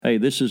Hey,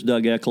 this is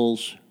Doug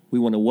Eccles. We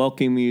want to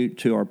welcome you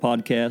to our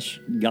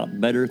podcast, Got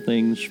Better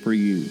Things for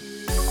You.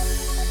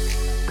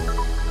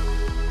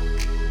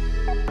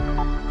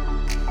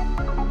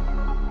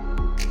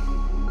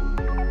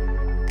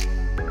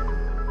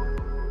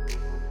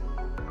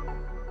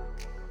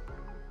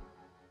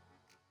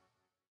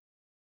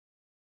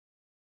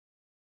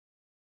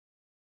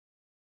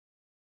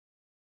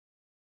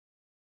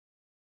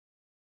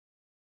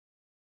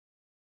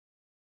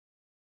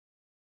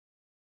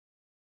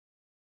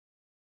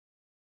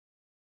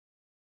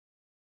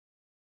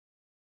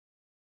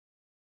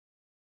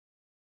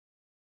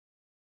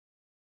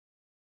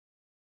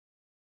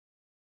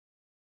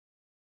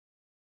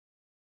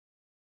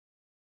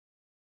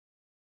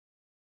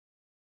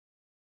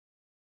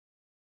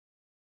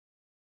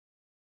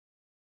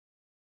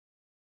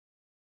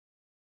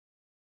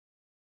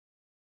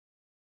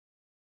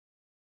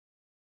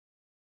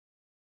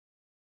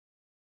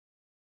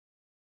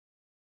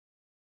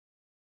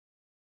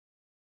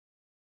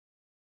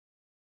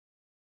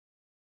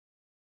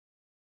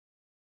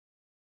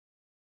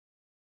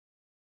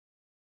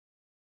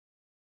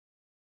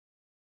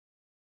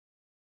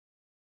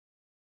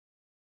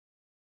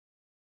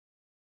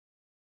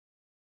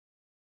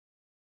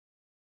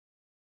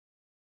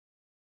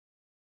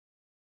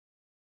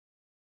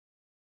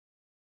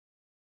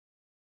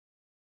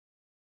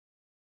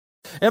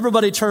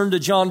 Everybody turn to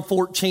John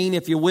 14,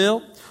 if you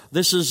will.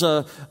 This is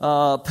a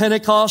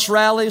Pentecost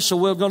rally, so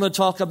we're going to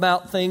talk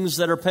about things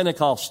that are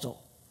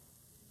Pentecostal.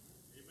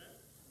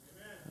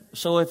 Amen.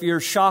 So if you're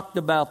shocked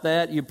about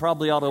that, you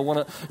probably ought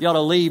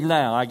to leave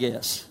now, I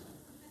guess.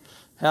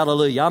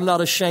 Hallelujah. I'm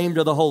not ashamed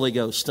of the Holy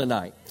Ghost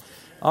tonight.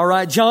 All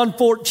right, John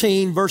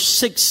 14, verse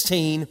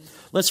 16.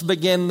 Let's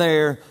begin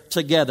there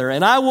together.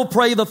 And I will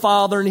pray the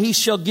Father, and He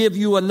shall give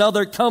you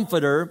another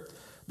Comforter,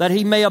 that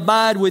He may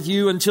abide with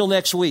you until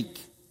next week.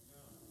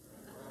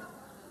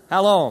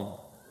 How long?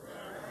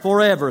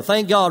 Forever.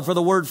 Thank God for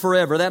the word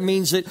forever. That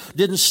means it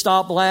didn't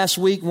stop last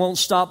week, won't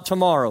stop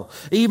tomorrow.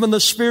 Even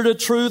the Spirit of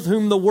truth,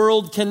 whom the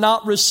world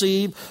cannot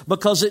receive,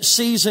 because it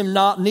sees Him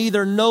not,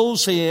 neither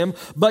knows Him,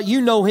 but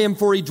you know Him,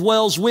 for He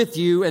dwells with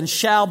you and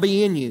shall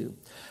be in you.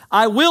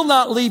 I will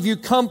not leave you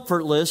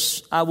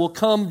comfortless. I will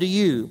come to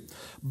you.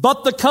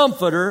 But the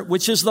Comforter,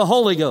 which is the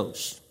Holy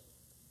Ghost.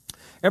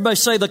 Everybody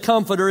say the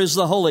Comforter is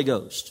the Holy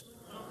Ghost.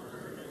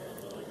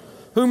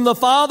 Whom the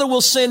Father will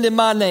send in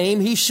my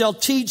name, He shall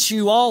teach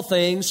you all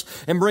things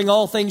and bring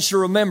all things to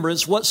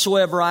remembrance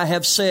whatsoever I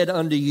have said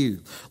unto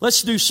you.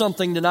 Let's do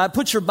something tonight.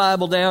 Put your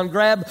Bible down,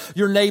 grab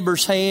your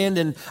neighbor's hand,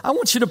 and I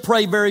want you to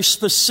pray very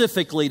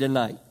specifically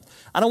tonight.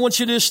 I don't want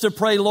you just to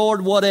pray,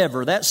 Lord,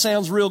 whatever. That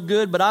sounds real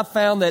good, but I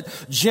found that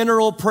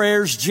general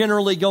prayers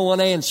generally go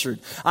unanswered.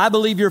 I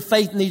believe your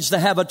faith needs to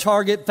have a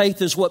target.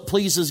 Faith is what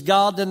pleases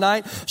God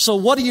tonight. So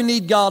what do you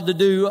need God to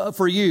do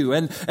for you?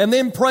 And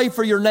then pray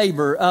for your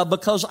neighbor,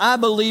 because I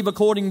believe,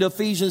 according to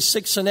Ephesians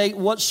 6 and 8,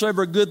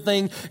 whatsoever good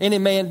thing any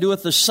man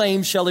doeth, the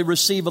same shall he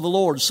receive of the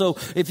Lord. So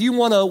if you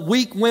want a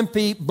weak,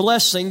 wimpy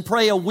blessing,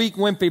 pray a weak,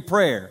 wimpy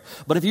prayer.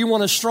 But if you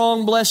want a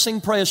strong blessing,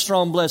 pray a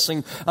strong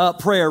blessing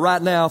prayer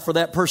right now for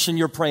that person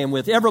you're praying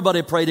with.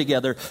 Everybody pray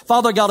together.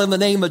 Father God, in the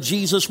name of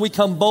Jesus, we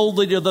come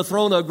boldly to the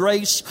throne of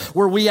grace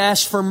where we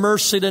ask for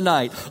mercy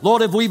tonight.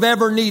 Lord, if we've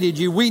ever needed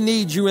you, we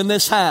need you in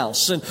this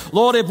house. And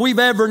Lord, if we've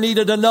ever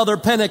needed another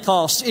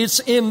Pentecost, it's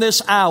in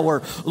this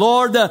hour.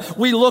 Lord,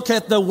 we look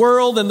at the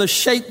world and the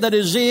shape that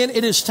is in.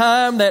 It is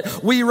time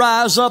that we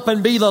rise up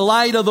and be the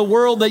light of the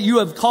world that you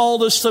have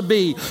called us to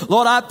be.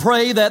 Lord, I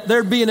pray that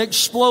there be an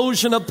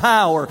explosion of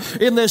power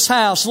in this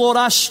house. Lord,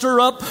 I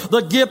stir up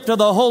the gift of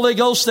the Holy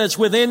Ghost that's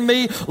within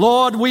me.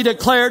 Lord, we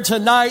declare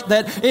tonight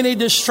that any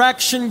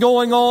distraction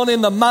going on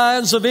in the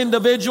minds of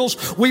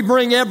individuals, we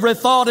bring every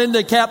thought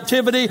into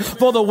captivity,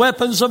 for the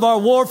weapons of our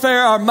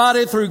warfare are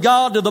mighty through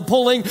God to the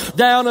pulling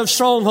down of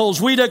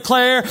strongholds. We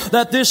declare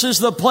that this is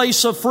the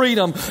place of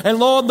freedom. And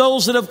Lord,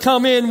 those that have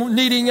come in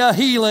needing a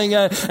healing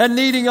and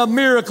needing a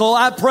miracle,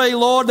 I pray,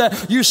 Lord,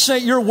 that you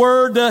sent your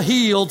word to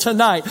heal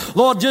tonight.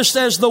 Lord, just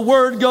as the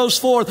word goes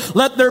forth,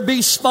 let there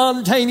be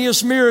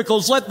spontaneous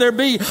miracles. Let there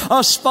be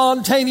a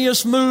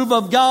spontaneous move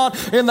of God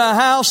in the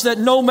house, that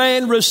no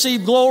man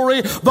receive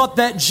glory, but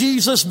that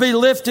Jesus be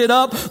lifted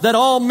up, that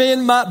all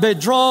men might be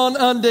drawn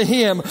unto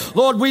Him.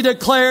 Lord, we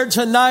declare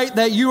tonight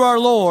that you are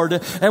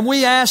Lord, and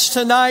we ask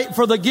tonight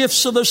for the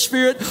gifts of the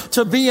Spirit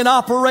to be in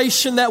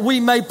operation, that we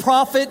may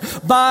profit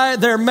by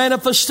their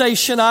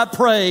manifestation, I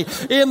pray.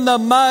 In the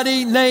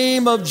mighty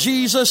name of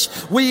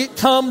Jesus, we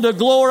come to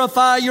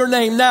glorify your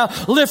name. Now,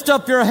 lift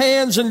up your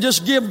hands and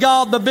just give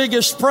God the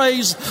biggest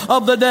praise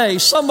of the day.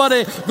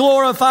 Somebody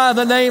glorify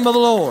the name of the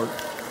Lord.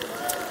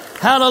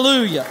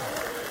 Hallelujah.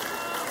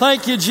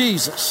 Thank you,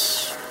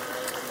 Jesus.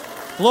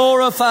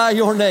 Glorify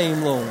your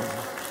name, Lord.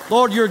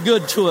 Lord, you're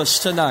good to us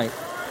tonight.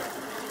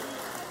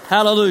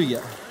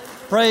 Hallelujah.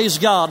 Praise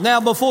God.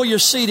 Now, before you're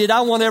seated, I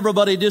want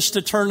everybody just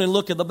to turn and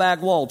look at the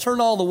back wall. Turn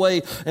all the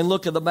way and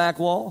look at the back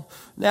wall.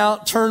 Now,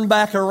 turn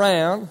back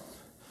around.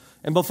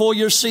 And before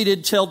you're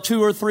seated, tell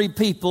 2 or 3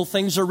 people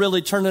things are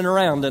really turning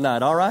around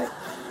tonight, all right?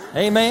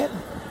 Amen.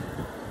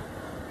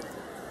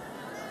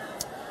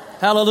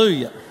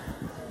 Hallelujah.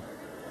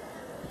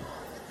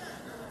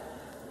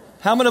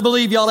 How many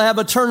believe you ought to have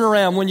a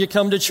turnaround when you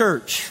come to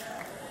church?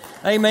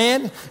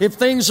 Amen. If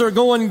things are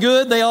going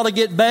good, they ought to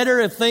get better.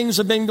 If things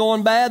have been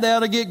going bad, they ought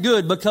to get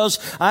good, because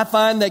I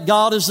find that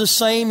God is the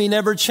same. He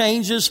never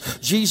changes.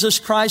 Jesus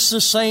Christ is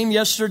the same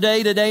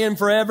yesterday, today, and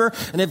forever.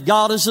 And if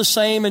God is the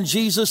same and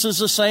Jesus is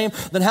the same,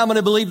 then how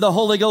many believe the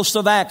Holy Ghost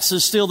of Acts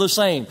is still the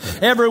same?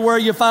 Everywhere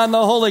you find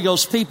the Holy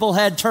Ghost, people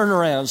had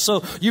turnarounds.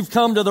 So you've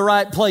come to the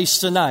right place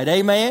tonight.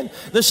 Amen.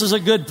 This is a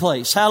good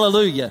place.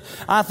 Hallelujah.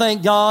 I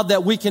thank God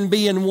that we can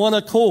be in one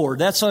accord.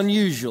 That's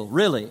unusual,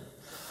 really.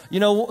 You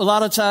know, a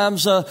lot of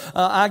times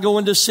I go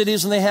into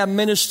cities and they have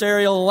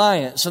ministerial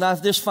alliance, and I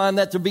just find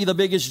that to be the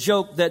biggest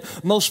joke,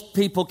 that most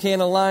people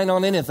can't align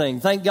on anything.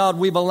 Thank God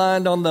we've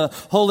aligned on the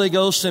Holy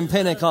Ghost and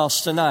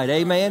Pentecost tonight.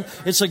 Amen.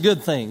 It's a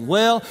good thing.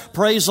 Well,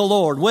 praise the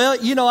Lord. Well,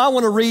 you know, I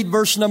want to read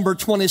verse number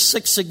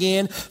 26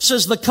 again. It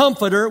says, the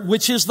Comforter,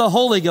 which is the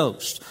Holy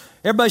Ghost.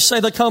 Everybody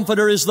say, the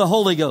Comforter is the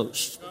Holy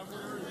Ghost.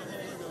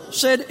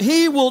 Said,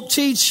 He will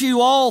teach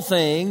you all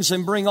things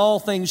and bring all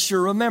things to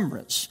your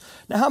remembrance.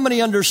 Now, how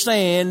many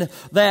understand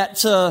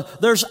that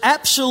there's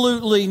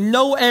absolutely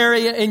no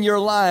area in your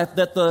life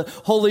that the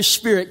Holy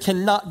Spirit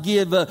cannot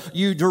give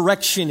you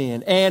direction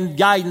in and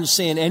guidance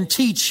in and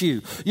teach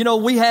you? You know,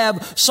 we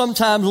have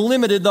sometimes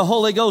limited the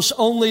Holy Ghost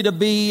only to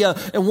be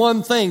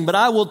one thing, but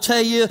I will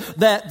tell you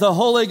that the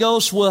Holy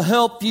Ghost will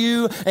help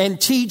you and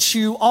teach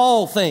you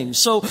all things.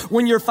 So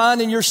when you're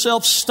finding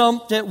yourself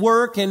stumped at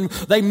work and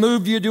they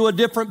moved you to a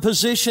different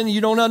position,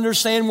 you don't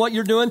understand what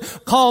you're doing,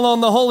 call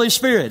on the Holy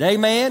Spirit.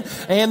 Amen.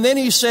 And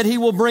then He said He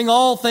will bring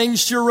all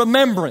things to your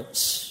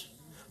remembrance.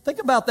 Think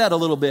about that a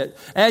little bit.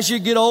 As you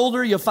get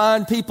older, you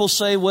find people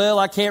say, well,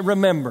 I can't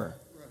remember.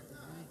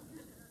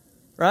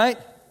 Right?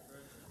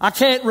 I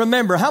can't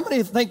remember. How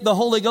many think the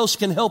Holy Ghost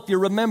can help you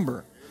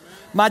remember?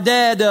 My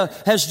dad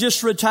has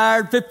just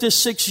retired,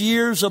 56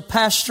 years of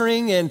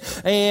pastoring,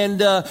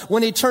 and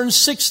when he turned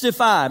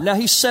 65, now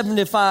he's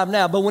 75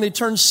 now, but when he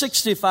turned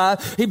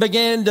 65, he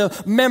began to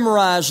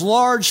memorize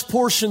large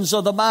portions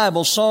of the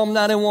Bible, Psalm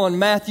 91,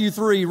 Matthew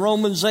 3,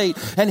 Romans 8,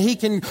 and he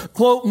can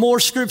quote more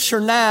scripture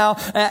now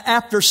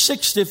after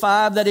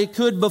 65 than he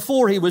could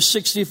before he was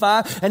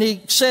 65, and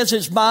he says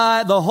it's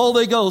by the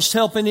Holy Ghost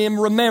helping him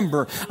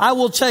remember. I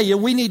will tell you,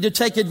 we need to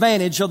take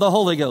advantage of the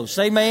Holy Ghost.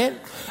 Amen?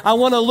 I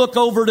want to look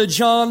over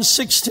to John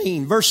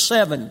 16, verse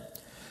 7.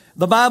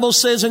 The Bible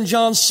says in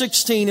John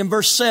 16 and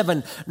verse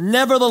 7,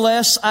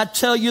 nevertheless, I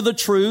tell you the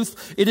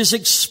truth, it is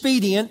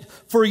expedient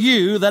for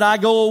you that I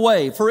go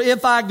away. For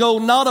if I go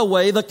not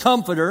away, the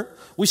Comforter,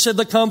 we said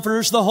the Comforter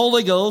is the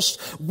Holy Ghost,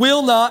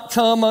 will not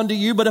come unto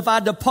you, but if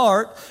I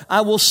depart,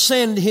 I will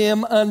send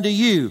Him unto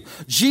you.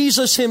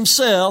 Jesus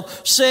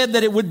Himself said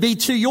that it would be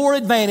to your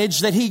advantage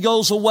that He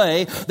goes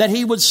away, that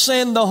He would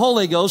send the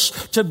Holy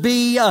Ghost to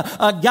be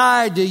a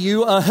guide to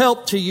you, a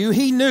help to you.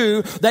 He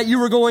knew that you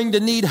were going to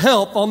need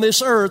help on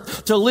this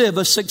earth to live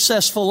a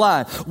successful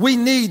life. We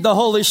need the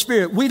Holy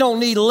Spirit. We don't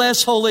need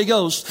less Holy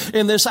Ghost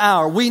in this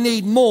hour. We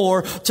need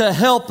more to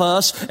help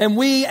us, and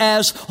we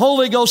as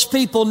Holy Ghost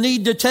people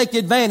need to take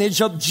advantage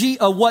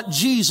of what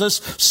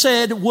Jesus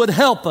said would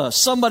help us.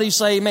 Somebody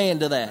say amen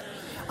to that.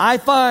 I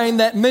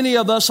find that many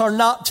of us are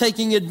not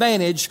taking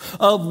advantage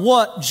of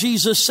what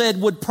Jesus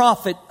said would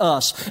profit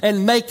us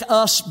and make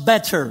us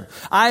better.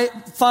 I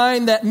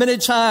find that many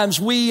times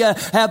we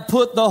have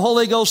put the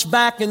Holy Ghost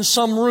back in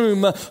some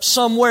room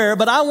somewhere,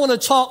 but I want to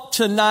talk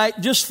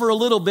tonight just for a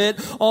little bit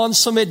on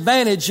some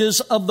advantages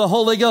of the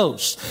Holy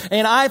Ghost.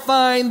 And I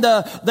find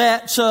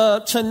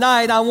that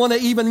tonight I want to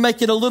even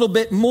make it a little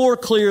bit more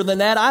clear than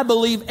that. I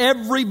believe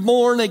every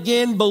born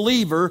again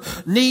believer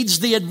needs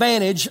the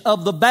advantage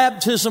of the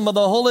baptism of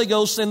the Holy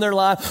Ghost in their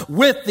life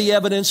with the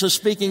evidence of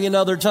speaking in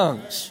other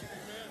tongues.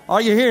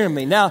 Are you hearing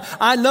me? Now,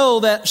 I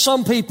know that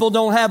some people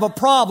don't have a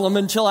problem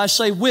until I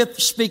say with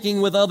speaking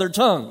with other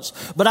tongues.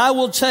 But I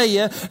will tell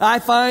you, I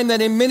find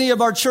that in many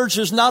of our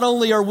churches, not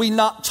only are we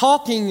not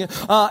talking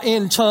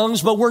in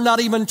tongues, but we're not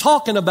even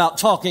talking about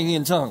talking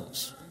in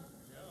tongues.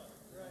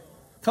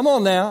 Come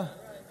on now.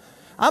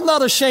 I'm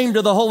not ashamed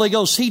of the Holy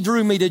Ghost. He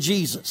drew me to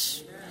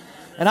Jesus.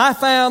 And I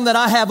found that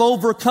I have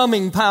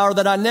overcoming power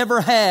that I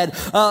never had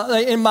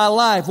in my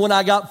life when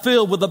I got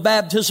filled with the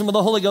baptism of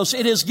the Holy Ghost.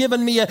 It has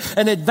given me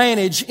an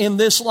advantage in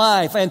this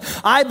life. And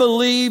I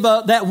believe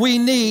that we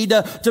need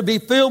to be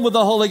filled with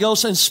the Holy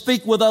Ghost and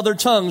speak with other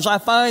tongues. I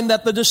find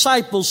that the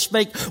disciples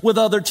spake with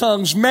other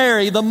tongues.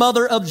 Mary, the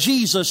mother of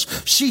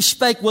Jesus, she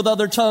spake with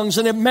other tongues.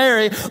 And if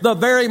Mary, the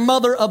very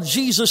mother of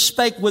Jesus,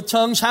 spake with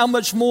tongues, how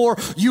much more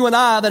you and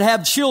I that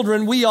have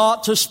children, we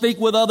ought to speak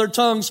with other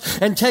tongues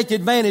and take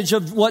advantage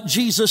of what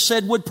Jesus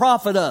said would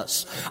profit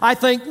us. I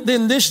think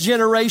in this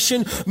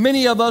generation,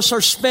 many of us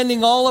are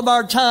spending all of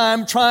our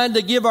time trying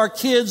to give our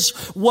kids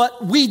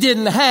what we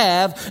didn't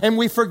have, and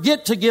we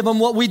forget to give them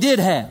what we did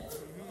have.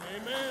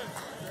 Amen.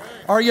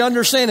 Are you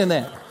understanding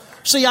that?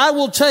 See, I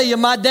will tell you,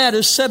 my dad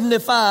is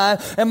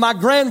 75, and my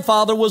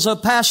grandfather was a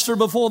pastor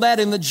before that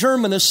in the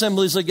German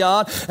Assemblies of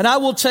God. And I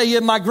will tell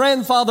you, my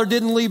grandfather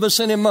didn't leave us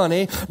any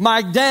money.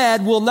 My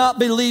dad will not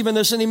be leaving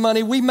us any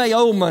money. We may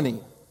owe money.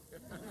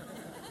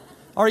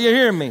 Are you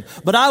hearing me?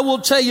 But I will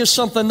tell you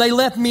something. They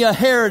left me a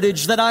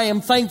heritage that I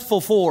am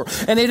thankful for.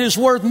 And it is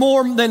worth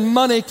more than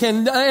money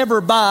can ever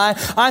buy.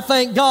 I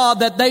thank God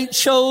that they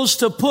chose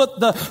to put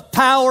the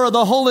power of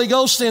the Holy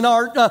Ghost in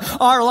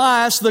our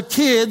lives, the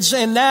kids.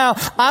 And now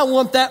I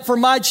want that for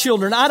my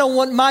children. I don't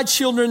want my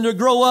children to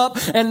grow up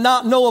and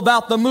not know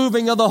about the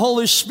moving of the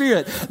Holy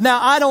Spirit. Now,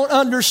 I don't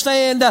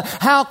understand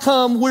how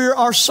come we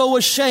are so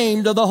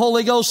ashamed of the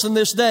Holy Ghost in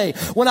this day.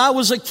 When I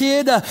was a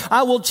kid,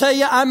 I will tell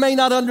you, I may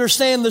not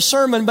understand the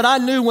sermon, but I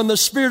knew when the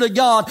Spirit of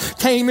God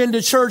came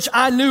into church.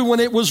 I knew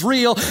when it was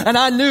real, and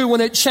I knew when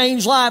it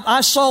changed life.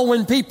 I saw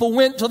when people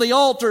went to the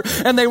altar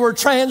and they were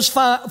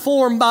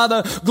transformed by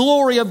the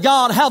glory of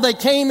God, how they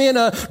came in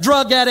a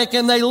drug addict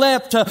and they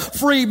left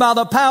free by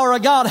the power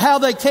of God, how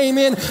they came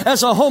in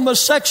as a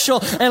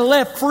homosexual and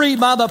left free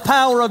by the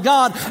power of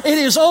God. It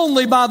is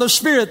only by the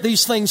Spirit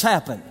these things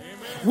happen.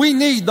 We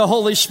need the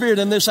Holy Spirit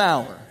in this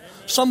hour.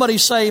 Somebody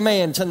say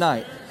amen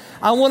tonight.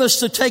 I want us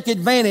to take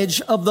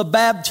advantage of the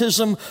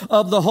baptism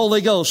of the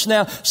Holy Ghost.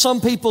 Now, some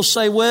people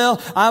say,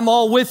 well, I'm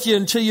all with you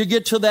until you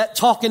get to that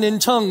talking in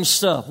tongues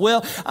stuff.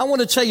 Well, I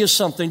want to tell you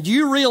something. Do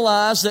you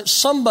realize that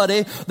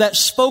somebody that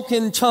spoke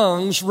in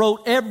tongues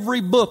wrote every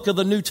book of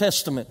the New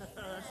Testament?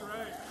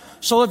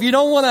 So if you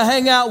don't want to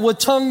hang out with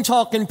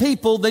tongue-talking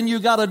people, then you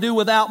got to do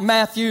without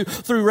Matthew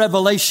through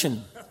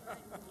Revelation.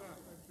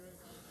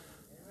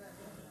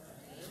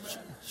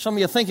 Some of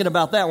you are thinking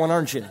about that one,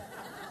 aren't you?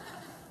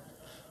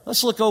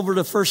 Let's look over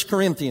to 1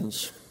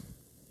 Corinthians.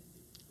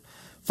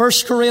 1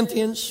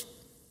 Corinthians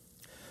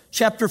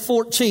chapter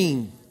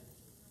 14.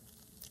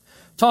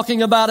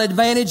 Talking about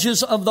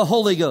advantages of the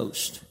Holy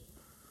Ghost.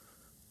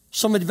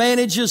 Some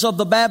advantages of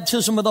the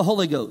baptism of the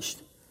Holy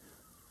Ghost.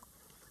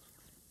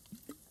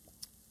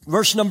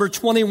 Verse number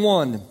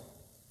 21.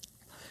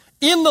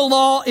 In the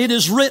law it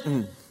is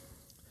written,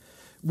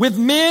 with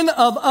men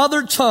of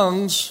other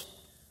tongues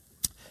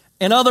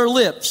and other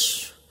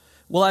lips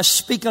will I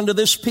speak unto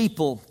this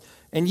people.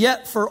 And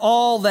yet for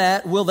all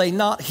that will they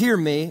not hear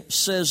me,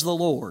 says the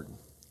Lord.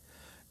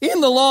 In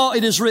the law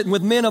it is written,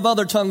 with men of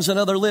other tongues and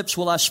other lips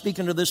will I speak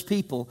unto this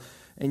people.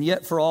 And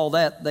yet for all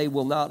that they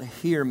will not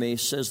hear me,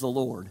 says the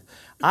Lord.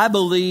 I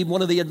believe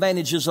one of the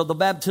advantages of the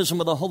baptism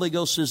of the Holy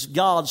Ghost is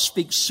God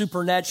speaks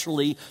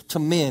supernaturally to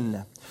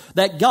men.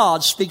 That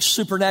God speaks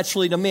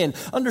supernaturally to men.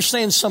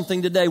 Understand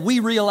something today. We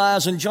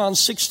realize in John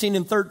 16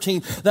 and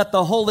 13 that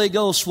the Holy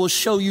Ghost will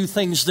show you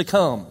things to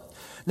come.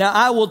 Now,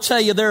 I will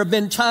tell you, there have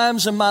been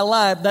times in my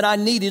life that I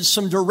needed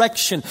some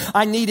direction.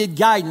 I needed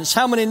guidance.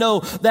 How many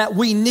know that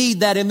we need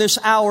that in this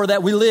hour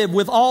that we live?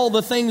 With all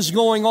the things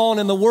going on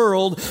in the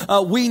world,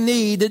 we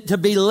need to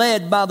be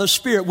led by the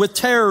Spirit. With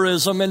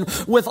terrorism and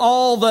with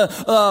all the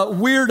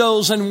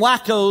weirdos and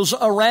wackos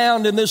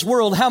around in this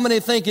world, how many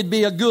think it'd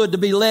be a good to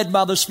be led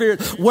by the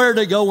Spirit, where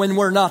to go and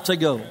where not to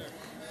go?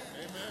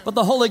 But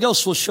the Holy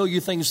Ghost will show you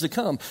things to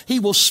come. He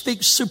will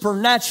speak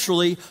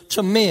supernaturally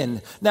to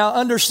men. Now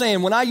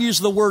understand, when I use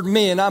the word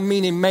men, I'm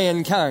meaning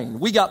mankind.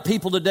 We got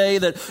people today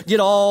that get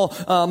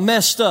all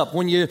messed up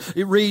when you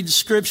read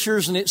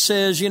scriptures and it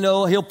says,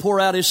 He'll pour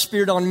out His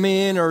Spirit on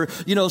men, or,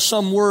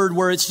 some word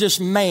where it's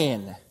just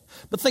man.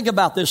 But think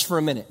about this for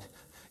a minute.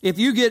 If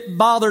you get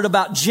bothered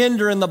about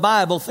gender in the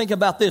Bible, think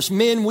about this.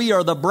 Men, we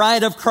are the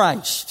bride of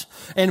Christ.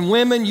 And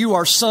women, you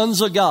are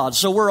sons of God.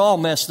 So we're all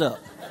messed up.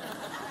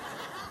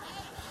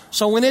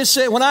 So when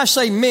I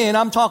say men,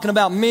 I'm talking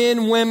about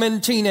men,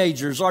 women,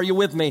 teenagers. Are you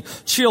with me?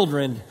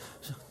 Children.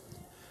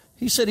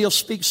 He said He'll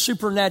speak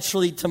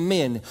supernaturally to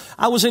men.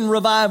 I was in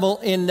revival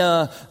in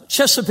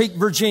Chesapeake,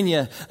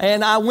 Virginia,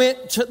 and I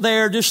went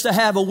there just to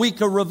have a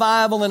week of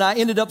revival, and I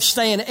ended up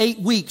staying 8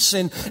 weeks.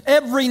 And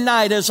every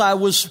night as I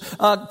was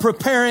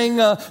preparing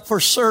for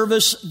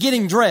service,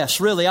 getting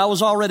dressed, really, I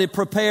was already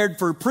prepared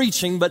for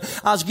preaching,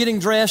 but I was getting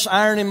dressed,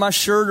 ironing my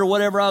shirt or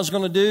whatever I was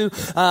going to do.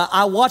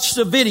 I watched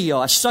a video.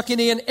 I stuck it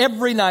in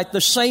every night,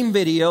 the same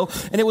video,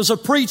 and it was a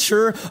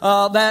preacher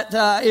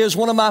that is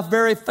one of my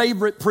very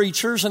favorite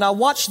preachers, and I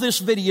watched this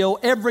video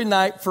every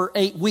night for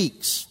 8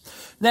 weeks.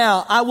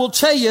 Now, I will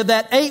tell you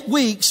that 8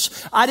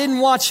 weeks, I didn't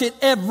watch it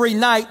every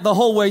night the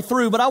whole way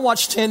through, but I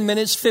watched 10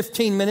 minutes,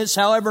 15 minutes,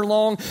 however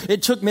long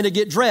it took me to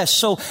get dressed.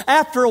 So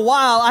after a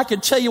while, I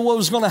could tell you what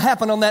was going to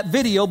happen on that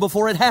video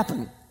before it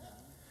happened.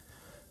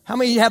 How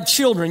many of you have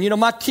children?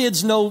 My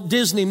kids know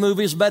Disney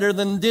movies better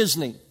than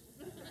Disney.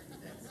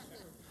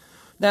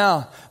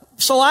 Now,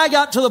 so I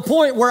got to the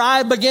point where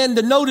I began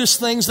to notice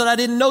things that I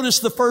didn't notice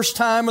the first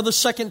time or the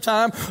second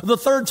time or the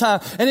third time.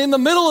 And in the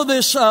middle of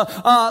this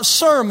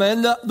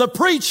sermon, the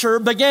preacher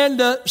began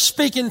to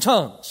speak in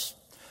tongues.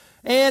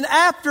 And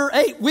after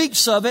 8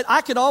 weeks of it,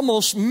 I could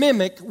almost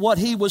mimic what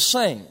he was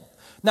saying.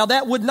 Now,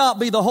 that would not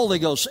be the Holy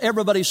Ghost.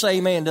 Everybody say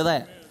amen to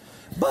that.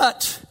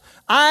 But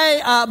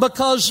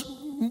because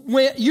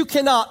you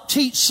cannot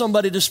teach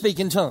somebody to speak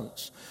in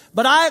tongues.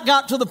 But I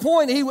got to the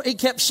point, he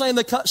kept saying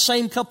the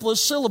same couple of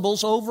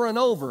syllables over and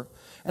over.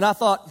 And I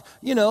thought,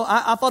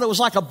 I thought it was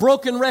like a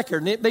broken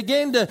record. And it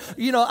began to,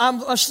 I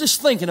was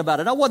just thinking about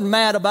it. I wasn't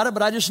mad about it,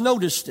 but I just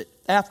noticed it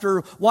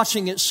after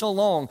watching it so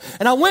long.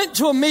 And I went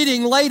to a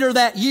meeting later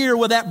that year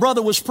where that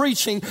brother was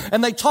preaching,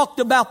 and they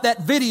talked about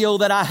that video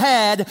that I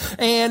had,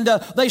 and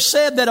they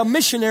said that a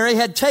missionary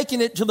had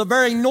taken it to the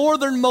very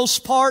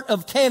northernmost part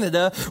of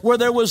Canada, where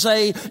there was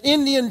a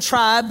Indian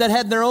tribe that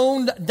had their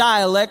own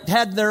dialect,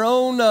 had their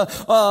own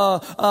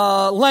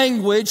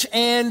language,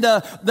 and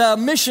the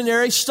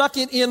missionary stuck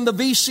it in the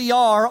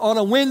VCR on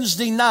a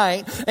Wednesday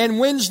night. And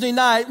Wednesday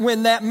night,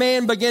 when that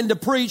man began to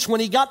preach,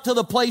 when he got to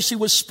the place he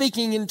was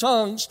speaking in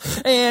tongues,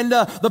 and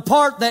the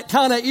part that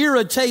kind of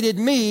irritated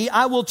me,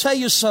 I will tell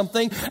you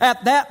something,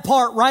 at that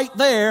part right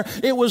there,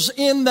 it was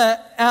in the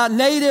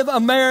Native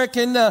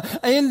American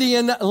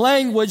Indian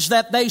language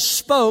that they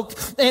spoke,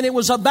 and it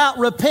was about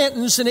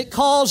repentance, and it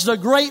caused a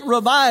great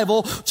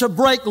revival to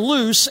break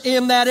loose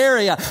in that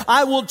area.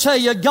 I will tell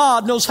you,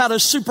 God knows how to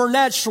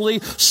supernaturally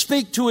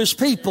speak to His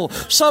people.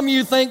 Some of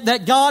you think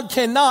that God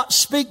cannot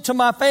speak to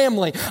my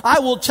family. I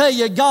will tell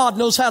you, God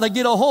knows how to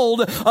get a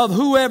hold of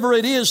whoever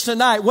it is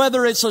tonight,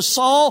 whether it's a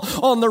Saul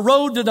on the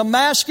road to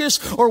Damascus,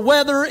 or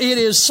whether it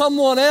is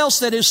someone else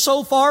that is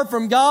so far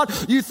from God,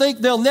 you think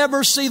they'll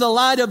never see the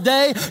light of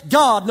day.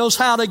 God knows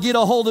how to get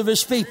a hold of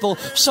His people.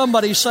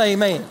 Somebody say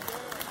amen.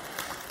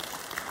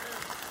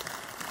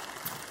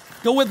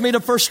 Go with me to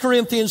 1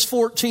 Corinthians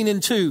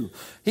 14:2.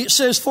 It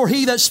says, "For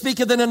he that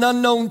speaketh in an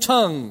unknown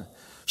tongue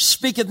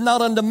speaketh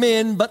not unto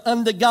men, but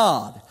unto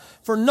God.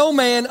 For no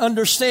man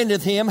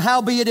understandeth him,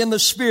 howbeit in the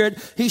Spirit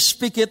he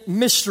speaketh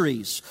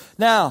mysteries."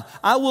 Now,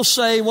 I will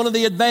say one of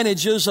the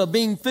advantages of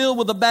being filled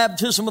with the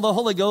baptism of the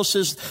Holy Ghost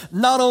is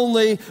not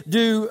only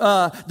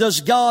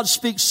does God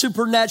speak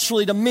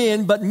supernaturally to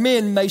men, but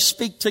men may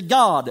speak to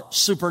God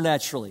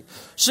supernaturally.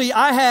 See,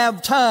 I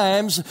have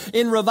times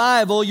in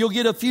revival, you'll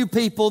get a few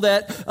people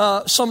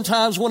that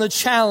sometimes want to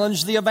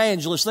challenge the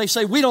evangelist. They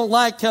say, "We don't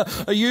like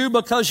you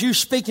because you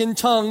speak in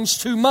tongues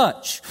too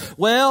much."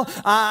 Well,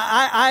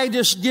 I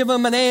just give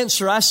them an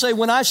answer. I say,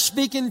 when I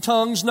speak in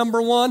tongues,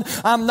 number one,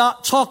 I'm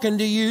not talking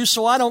to you,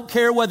 so I don't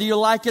care whether you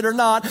like it or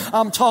not.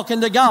 I'm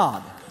talking to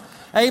God.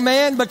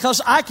 Amen.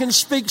 Because I can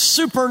speak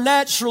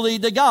supernaturally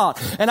to God.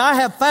 And I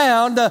have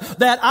found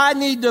that I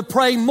need to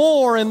pray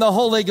more in the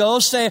Holy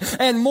Ghost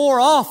and more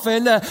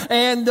often,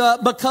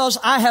 because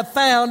I have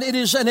found it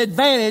is an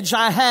advantage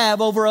I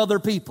have over other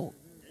people.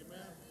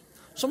 Amen.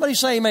 Somebody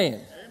say amen.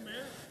 Amen.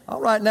 All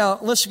right, now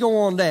let's go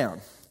on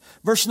down.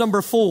 Verse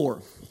number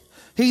 4.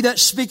 "He that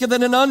speaketh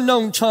in an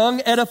unknown tongue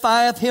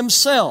edifieth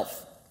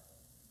himself,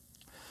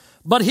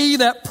 but he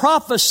that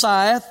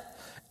prophesieth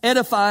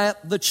edifieth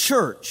the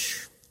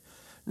church."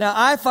 Now,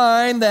 I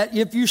find that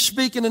if you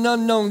speak in an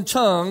unknown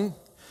tongue,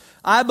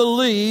 I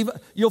believe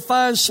you'll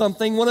find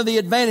something. One of the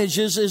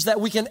advantages is that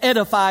we can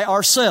edify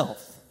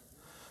ourselves.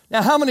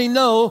 Now, how many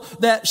know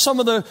that some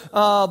of the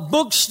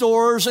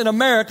bookstores in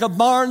America,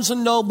 Barnes &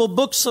 Noble,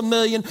 Books A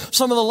Million,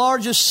 some of the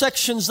largest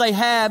sections they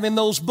have in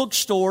those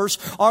bookstores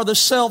are the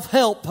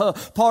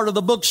self-help part of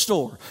the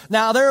bookstore.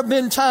 Now, there have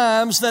been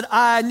times that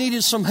I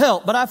needed some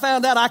help, but I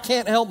found out I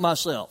can't help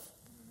myself.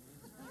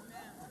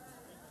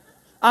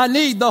 I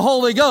need the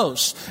Holy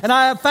Ghost. And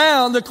I have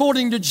found,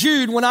 according to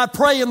Jude, when I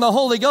pray in the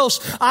Holy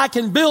Ghost, I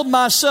can build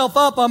myself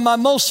up on my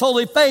most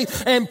holy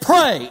faith and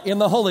pray in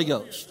the Holy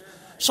Ghost.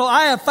 So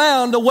I have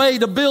found a way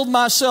to build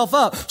myself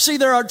up. See,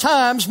 there are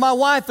times my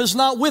wife is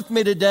not with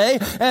me today,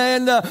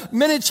 and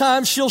many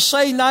times she'll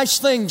say nice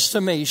things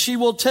to me. She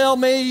will tell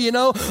me,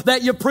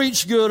 that you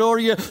preach good or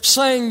you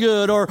sang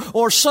good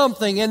or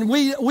something. And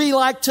we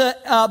like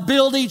to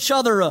build each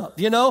other up.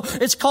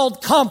 It's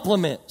called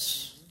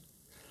compliments.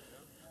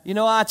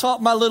 I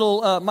taught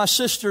my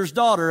sister's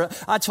daughter,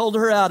 I told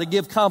her how to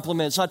give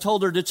compliments. I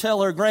told her to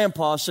tell her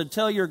grandpa, I said,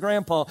 "Tell your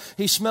grandpa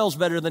he smells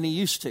better than he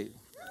used to."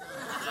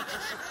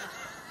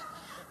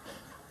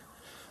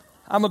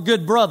 I'm a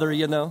good brother,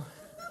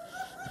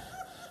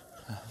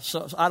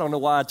 So I don't know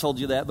why I told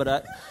you that, but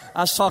I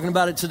was talking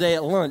about it today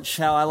at lunch,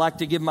 how I like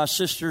to give my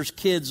sister's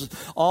kids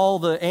all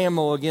the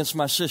ammo against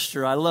my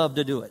sister. I love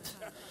to do it.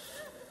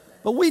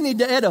 But we need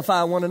to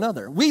edify one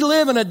another. We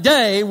live in a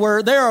day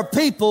where there are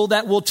people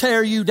that will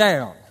tear you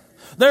down.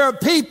 There are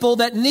people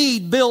that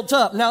need built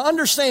up. Now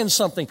understand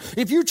something.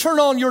 If you turn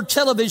on your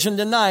television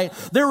tonight,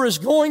 there is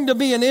going to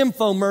be an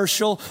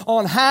infomercial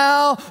on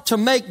how to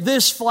make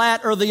this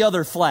flat or the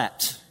other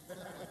flat.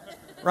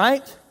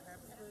 Right?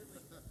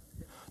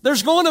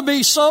 There's going to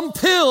be some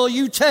pill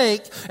you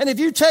take, and if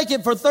you take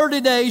it for 30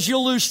 days,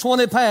 you'll lose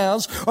 20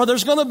 pounds. Or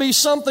there's going to be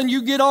something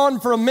you get on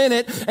for a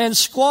minute and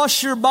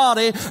squash your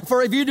body.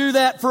 If you do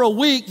that for a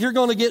week, you're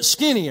going to get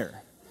skinnier.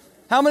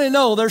 How many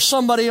know there's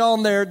somebody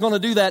on there going to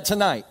do that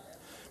tonight?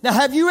 Now,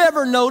 have you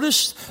ever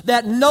noticed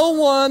that no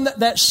one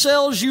that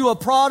sells you a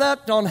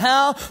product on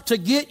how to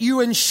get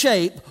you in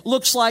shape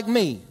looks like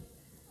me?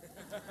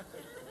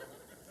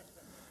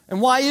 And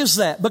why is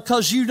that?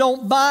 Because you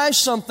don't buy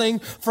something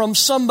from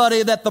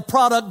somebody that the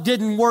product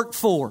didn't work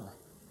for.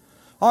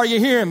 Are you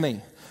hearing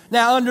me?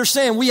 Now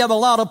understand, we have a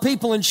lot of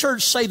people in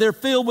church say they're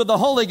filled with the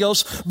Holy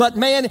Ghost, but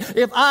man,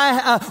 if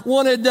I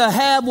wanted to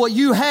have what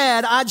you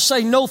had, I'd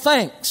say no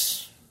thanks.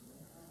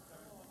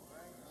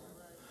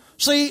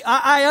 See,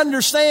 I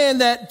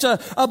understand that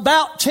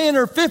about 10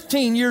 or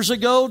 15 years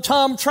ago,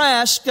 Tom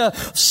Trask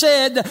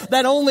said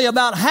that only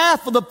about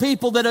half of the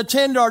people that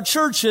attend our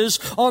churches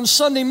on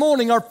Sunday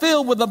morning are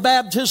filled with the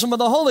baptism of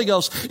the Holy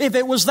Ghost. If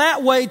it was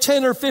that way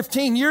 10 or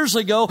 15 years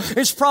ago,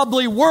 it's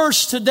probably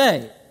worse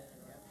today.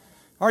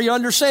 Are you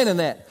understanding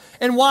that?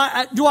 And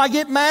why do I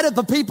get mad at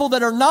the people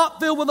that are not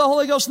filled with the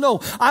Holy Ghost?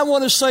 No. I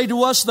want to say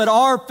to us that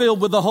are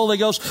filled with the Holy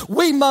Ghost,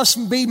 we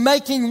must be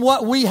making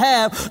what we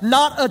have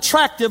not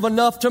attractive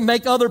enough to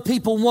make other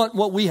people want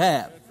what we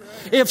have.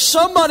 If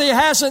somebody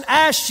hasn't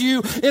asked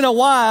you in a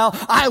while,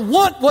 I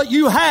want what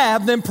you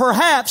have, then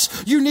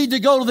perhaps you need to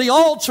go to the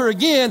altar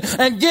again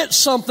and get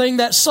something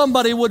that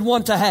somebody would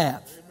want to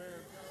have.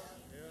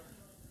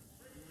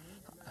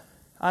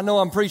 I know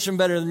I'm preaching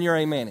better than you're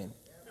amening.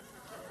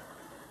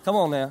 Come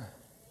on now.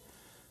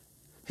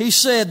 He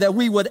said that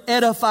we would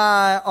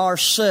edify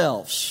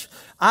ourselves.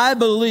 I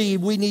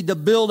believe we need to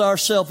build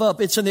ourselves up.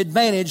 It's an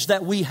advantage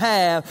that we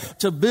have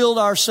to build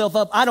ourselves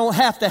up. I don't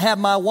have to have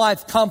my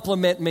wife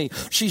compliment me.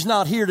 She's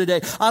not here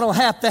today. I don't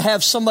have to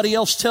have somebody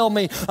else tell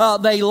me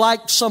they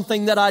liked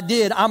something that I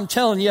did. I'm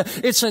telling you,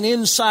 it's an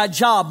inside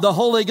job. The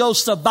Holy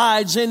Ghost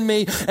abides in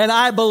me, and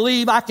I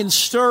believe I can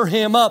stir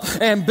Him up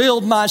and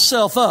build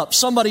myself up.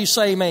 Somebody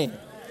say amen.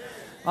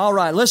 All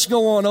right, let's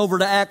go on over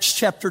to Acts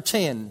chapter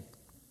 10.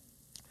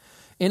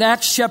 In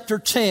Acts chapter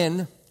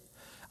 10,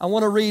 I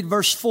want to read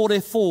verse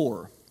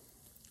 44.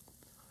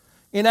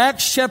 In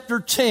Acts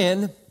chapter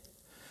 10,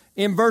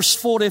 in verse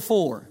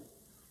 44.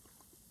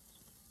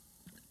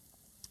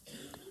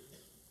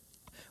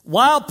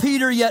 While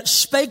Peter yet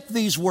spake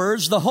these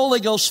words, the Holy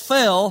Ghost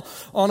fell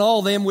on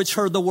all them which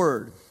heard the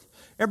word.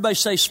 Everybody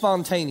say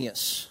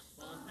spontaneous.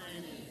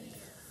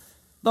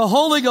 The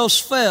Holy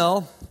Ghost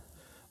fell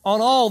on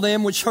all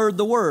them which heard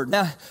the word.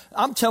 Now,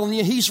 I'm telling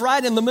you, he's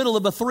right in the middle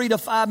of a 3 to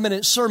 5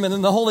 minute sermon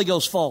and the Holy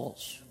Ghost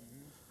falls.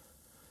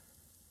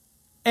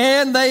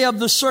 And they of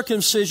the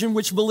circumcision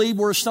which believed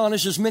were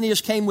astonished, as many as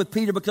came with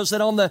Peter, because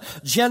that on the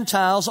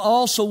Gentiles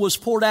also was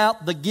poured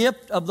out the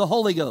gift of the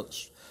Holy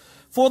Ghost.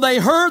 For they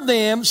heard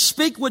them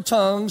speak with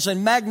tongues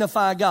and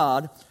magnify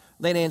God.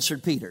 Then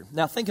answered Peter.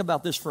 Now think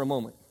about this for a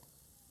moment.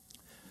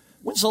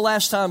 When's the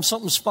last time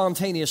something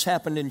spontaneous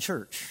happened in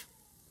church?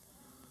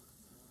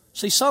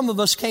 See, some of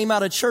us came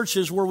out of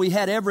churches where we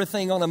had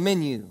everything on a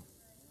menu.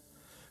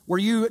 Where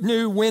you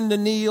knew when to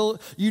kneel,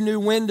 you knew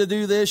when to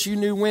do this, you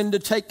knew when to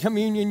take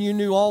communion, you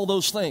knew all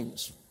those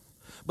things.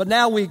 But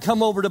now we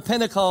come over to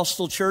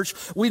Pentecostal church,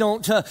 we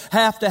don't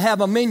have to have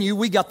a menu,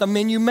 we got the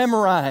menu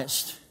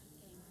memorized.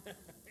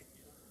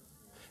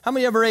 How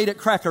many ever ate at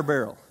Cracker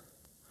Barrel?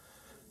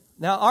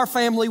 Now, our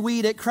family, we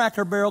eat at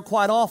Cracker Barrel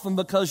quite often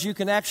because you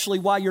can actually,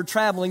 while you're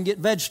traveling, get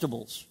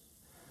vegetables.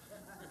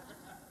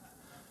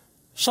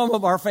 Some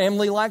of our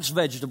family likes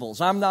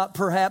vegetables. I'm not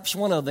perhaps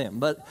one of them,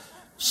 but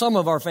some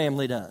of our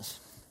family does.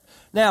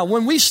 Now,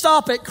 when we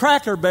stop at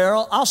Cracker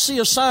Barrel, I'll see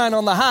a sign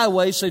on the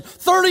highway say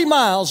 30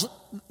 miles,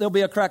 there'll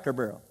be a Cracker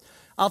Barrel.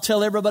 I'll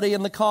tell everybody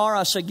in the car,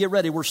 I say, get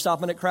ready, we're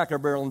stopping at Cracker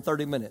Barrel in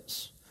 30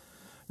 minutes.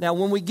 Now,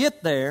 when we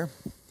get there,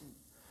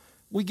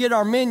 we get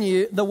our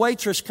menu, the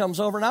waitress comes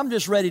over, and I'm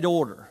just ready to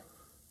order.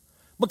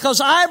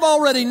 Because I've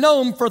already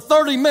known for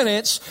 30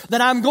 minutes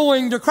that I'm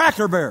going to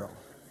Cracker Barrel.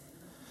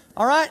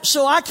 All right,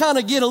 so I kind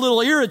of get a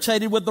little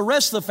irritated with the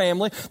rest of the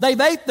family.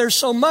 They've ate there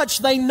so much,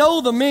 they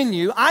know the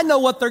menu. I know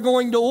what they're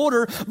going to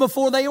order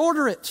before they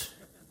order it.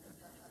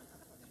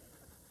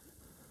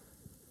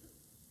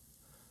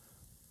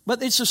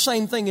 But it's the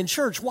same thing in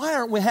church. Why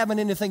aren't we having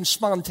anything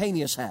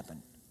spontaneous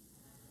happen?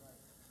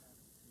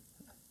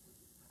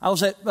 I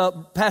was at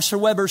Pastor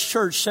Weber's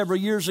church several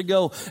years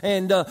ago,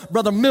 and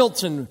Brother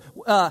Milton,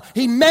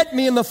 he met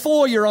me in the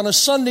foyer on a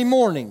Sunday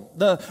morning.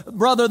 The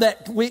brother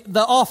that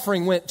the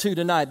offering went to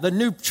tonight, the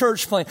new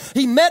church plant.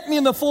 He met me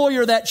in the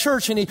foyer of that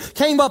church, and he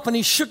came up and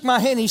he shook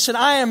my hand. He said,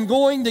 I am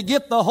going to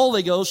get the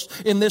Holy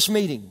Ghost in this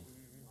meeting.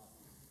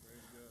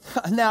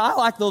 Now, I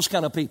like those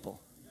kind of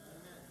people.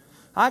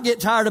 I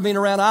get tired of being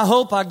around. I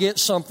hope I get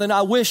something.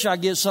 I wish I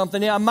get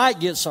something. I might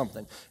get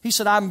something. He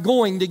said, I'm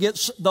going to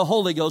get the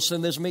Holy Ghost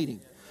in this meeting.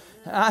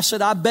 I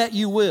said, I bet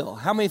you will.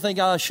 How many think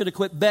I should have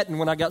quit betting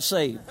when I got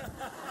saved?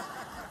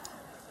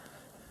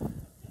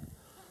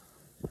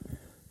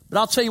 But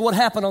I'll tell you what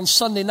happened on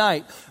Sunday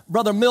night.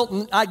 Brother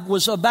Milton, I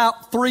was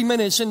about 3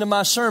 minutes into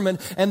my sermon,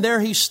 and there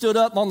he stood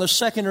up on the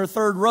second or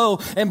third row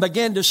and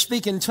began to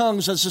speak in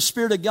tongues as the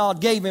Spirit of God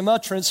gave him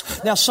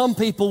utterance. Now, some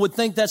people would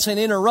think that's an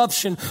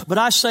interruption, but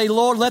I say,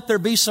 Lord, let there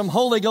be some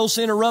Holy Ghost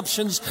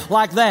interruptions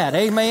like that.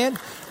 Amen?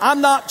 I'm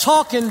not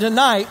talking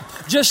tonight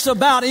just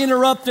about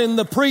interrupting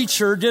the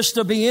preacher just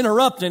to be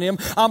interrupting him.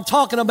 I'm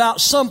talking about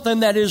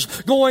something that is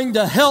going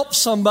to help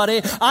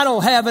somebody I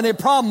don't have any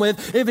problem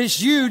with. If it's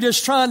you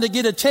just trying to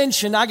get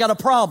attention, I got a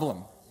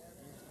problem.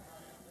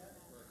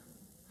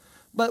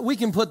 But we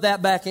can put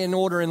that back in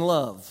order in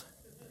love.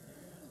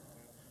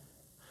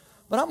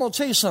 But I'm going to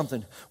tell you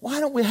something. Why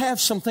don't we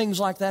have some things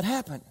like that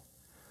happen?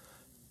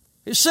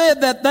 It said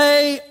that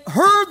they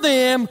heard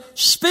them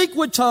speak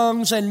with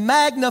tongues and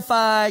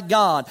magnify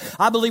God.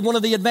 I believe one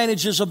of the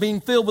advantages of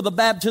being filled with the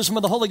baptism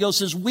of the Holy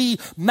Ghost is we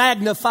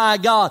magnify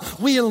God.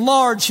 We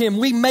enlarge Him.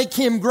 We make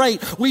Him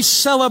great. We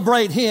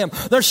celebrate Him.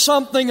 There's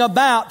something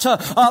about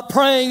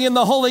praying in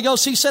the Holy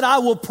Ghost. He said, I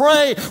will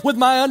pray with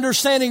my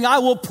understanding. I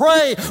will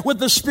pray with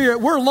the Spirit.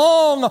 We're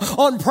long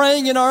on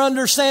praying in our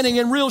understanding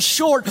and real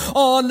short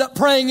on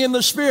praying in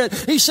the Spirit.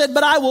 He said,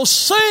 but I will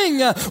sing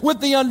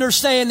with the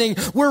understanding.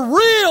 We're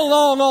real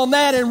long on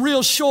that and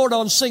real short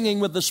on singing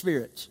with the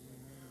Spirit.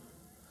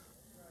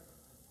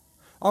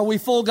 Are we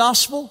full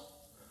gospel?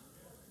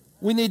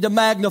 We need to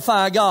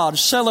magnify God,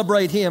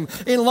 celebrate Him,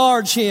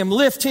 enlarge Him,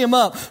 lift Him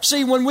up.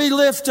 See, when we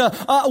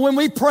when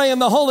we pray in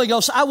the Holy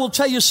Ghost, I will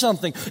tell you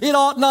something. It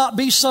ought not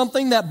be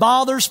something that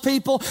bothers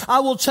people.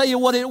 I will tell you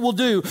what it will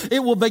do.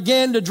 It will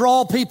begin to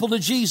draw people to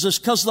Jesus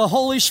because the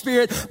Holy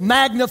Spirit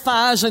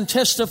magnifies and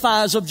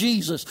testifies of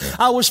Jesus.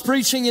 I was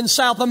preaching in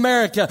South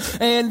America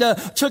and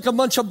took a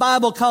bunch of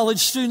Bible college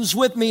students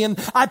with me, and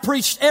I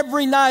preached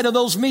every night of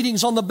those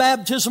meetings on the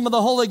baptism of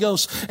the Holy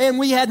Ghost. And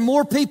we had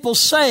more people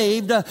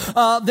saved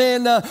than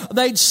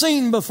they'd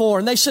seen before.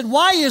 And they said,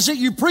 why is it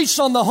you preached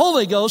on the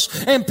Holy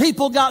Ghost and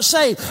people got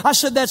saved? I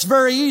said, that's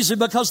very easy,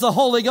 because the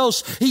Holy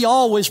Ghost, He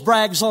always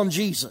brags on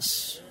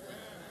Jesus.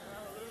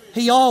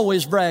 He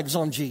always brags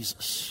on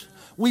Jesus.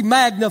 We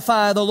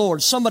magnify the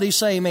Lord. Somebody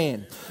say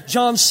amen.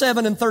 John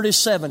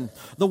 7:37.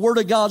 The Word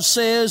of God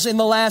says, in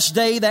the last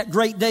day, that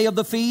great day of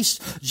the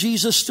feast,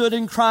 Jesus stood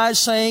and cried,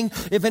 saying,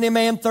 if any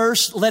man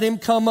thirst, let him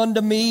come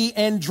unto me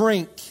and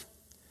drink.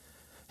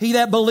 He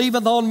that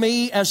believeth on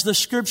me, as the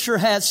Scripture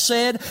hath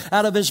said,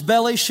 out of his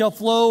belly shall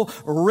flow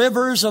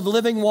rivers of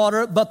living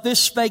water. But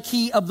this spake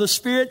he of the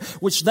Spirit,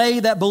 which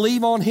they that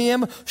believe on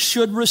him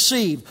should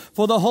receive.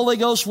 For the Holy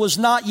Ghost was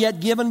not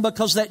yet given,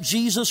 because that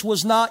Jesus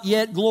was not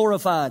yet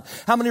glorified.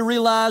 How many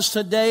realize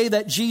today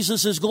that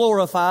Jesus is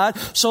glorified,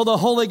 so the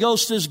Holy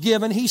Ghost is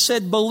given? He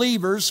said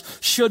believers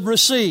should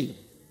receive.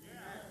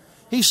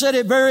 He said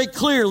it very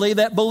clearly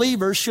that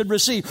believers should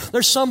receive.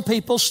 There's some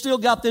people still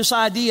got this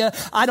idea,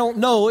 I don't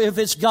know if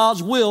it's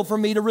God's will for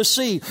me to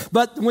receive.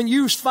 But when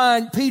you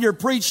find Peter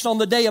preached on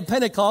the day of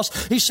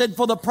Pentecost, he said,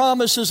 for the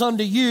promise is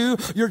unto you,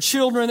 your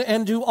children,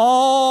 and to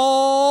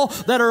all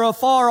that are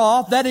afar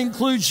off. That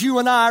includes you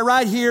and I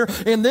right here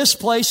in this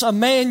place,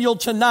 Emmanuel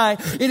tonight.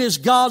 It is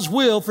God's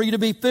will for you to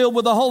be filled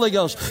with the Holy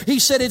Ghost. He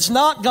said it's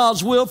not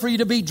God's will for you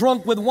to be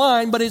drunk with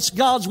wine, but it's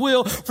God's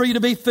will for you to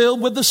be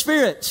filled with the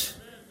Spirit.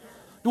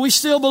 Do we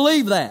still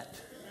believe that?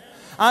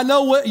 I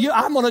know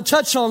I'm going to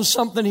touch on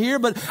something here,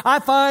 but I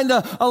find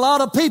a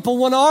lot of people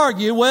want to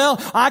argue, well,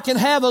 I can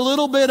have a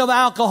little bit of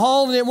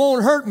alcohol and it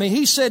won't hurt me.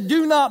 He said,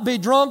 do not be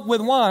drunk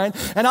with wine.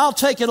 And I'll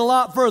take it a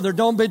lot further.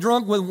 Don't be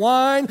drunk with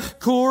wine,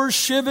 Coors,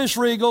 Chivas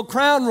Regal,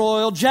 Crown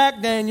Royal,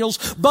 Jack Daniels,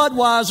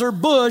 Budweiser,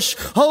 Busch,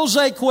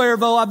 Jose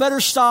Cuervo. I better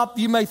stop.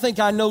 You may think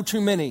I know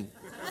too many.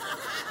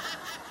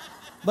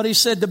 But he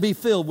said to be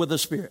filled with the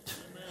Spirit.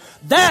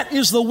 That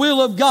is the will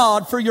of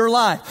God for your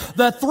life.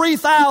 The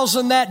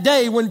 3,000 that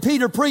day when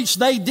Peter preached,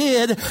 they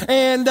did.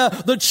 And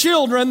the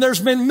children,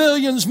 there's been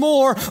millions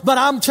more, but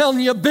I'm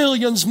telling you,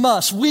 billions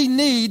must. We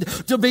need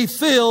to be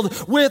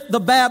filled with the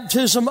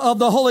baptism of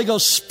the Holy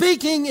Ghost.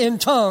 Speaking in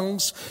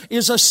tongues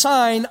is a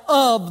sign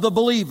of the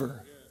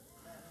believer.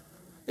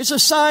 It's a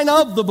sign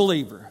of the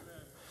believer.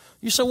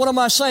 You say, what am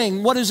I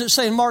saying? What does it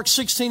say in Mark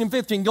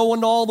 16:15? Go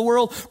into all the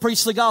world,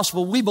 preach the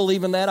gospel. We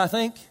believe in that, I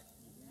think.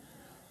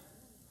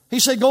 He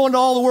said, go into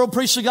all the world,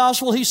 preach the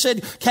gospel. He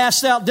said,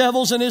 cast out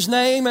devils in His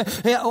name. I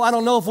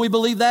don't know if we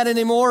believe that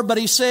anymore, but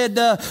He said,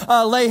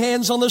 lay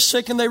hands on the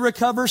sick and they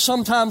recover.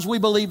 Sometimes we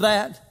believe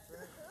that.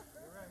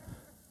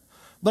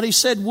 But He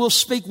said, we'll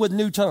speak with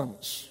new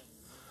tongues.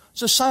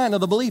 It's a sign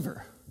of the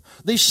believer.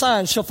 These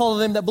signs shall follow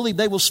them that believe.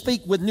 They will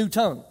speak with new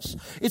tongues.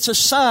 It's a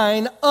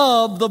sign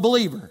of the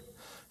believer.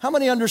 How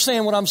many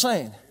understand what I'm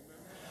saying?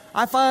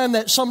 I find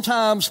that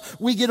sometimes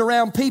we get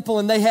around people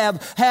and they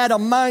have had a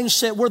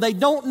mindset where they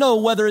don't know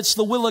whether it's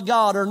the will of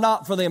God or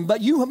not for them.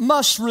 But you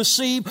must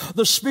receive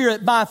the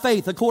Spirit by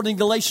faith. According to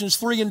Galatians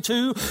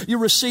 3:2, you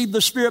receive the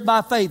Spirit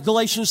by faith.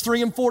 Galatians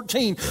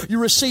 3:14, you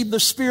receive the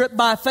Spirit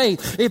by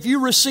faith. If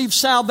you receive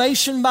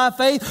salvation by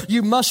faith,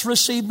 you must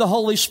receive the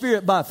Holy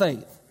Spirit by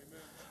faith.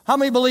 How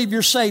many believe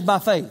you're saved by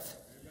faith?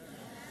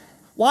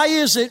 Why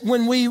is it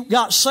when we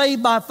got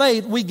saved by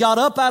faith, we got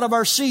up out of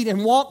our seat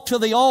and walked to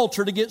the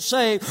altar to get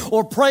saved,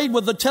 or prayed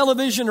with the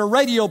television or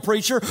radio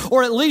preacher,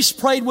 or at least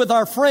prayed with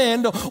our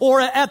friend,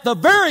 or at the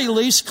very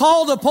least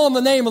called upon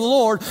the name of the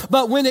Lord,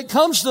 but when it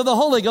comes to the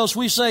Holy Ghost,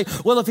 we say,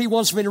 well, if He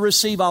wants me to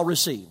receive, I'll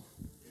receive.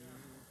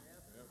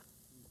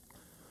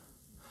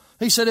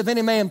 He said, if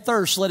any man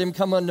thirst, let him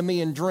come unto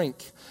me and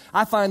drink.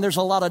 I find there's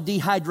a lot of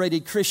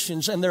dehydrated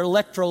Christians and their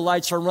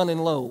electrolytes are running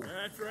low.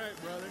 That's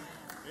right, brother.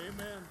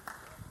 Amen.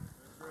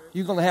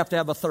 You're going to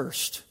have a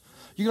thirst.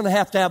 You're going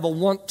to have a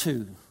want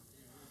to.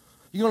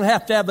 You're going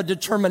to have a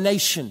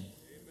determination.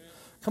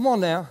 Come on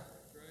now.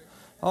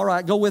 All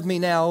right, go with me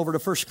now over to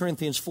 1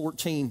 Corinthians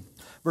 14.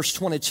 verse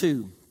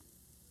 22.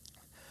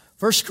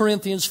 1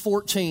 Corinthians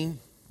 14,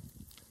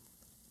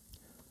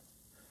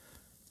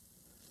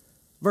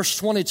 verse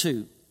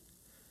 22.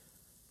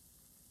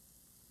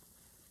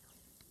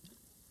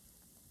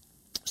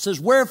 It says,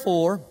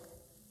 wherefore,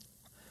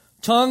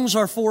 tongues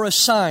are for a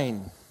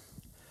sign,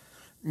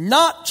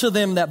 not to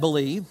them that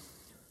believe,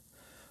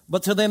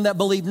 but to them that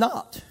believe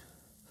not.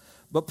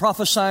 But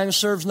prophesying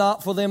serves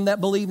not for them that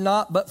believe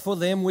not, but for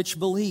them which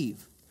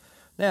believe.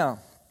 Now,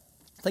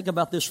 think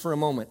about this for a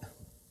moment.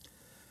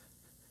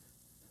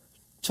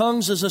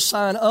 Tongues is a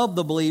sign of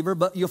the believer,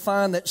 but you'll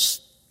find that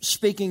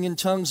speaking in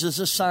tongues is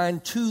a sign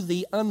to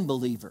the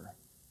unbeliever.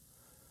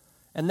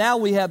 And now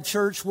we have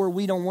church where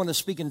we don't want to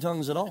speak in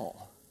tongues at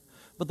all.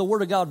 But the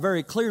Word of God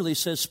very clearly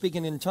says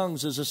speaking in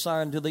tongues is a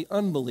sign to the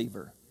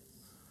unbeliever.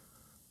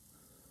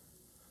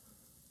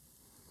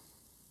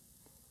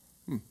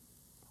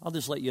 I'll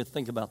just let you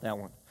think about that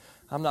one.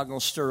 I'm not going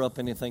to stir up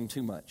anything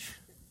too much.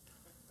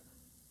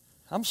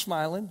 I'm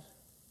smiling.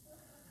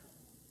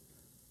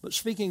 But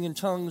speaking in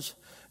tongues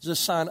is a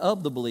sign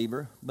of the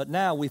believer. But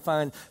now we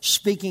find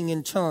speaking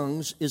in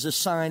tongues is a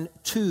sign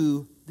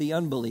to the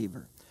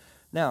unbeliever.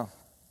 Now,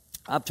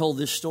 I've told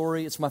this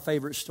story. It's my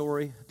favorite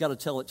story. I've got to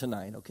tell it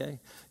tonight,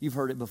 okay? You've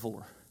heard it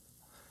before.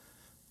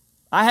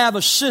 I have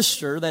a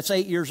sister that's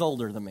 8 years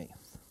older than me.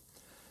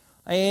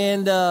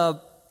 And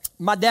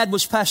my dad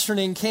was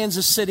pastoring in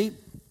Kansas City,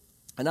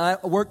 and I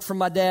worked for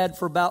my dad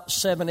for about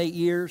 7-8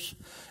 years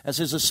as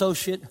his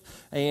associate.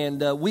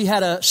 And we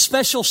had a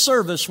special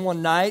service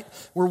one night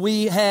where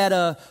we had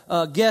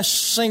a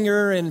guest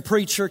singer and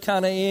preacher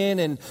kind of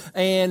in.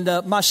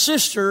 And my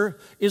sister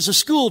is a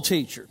school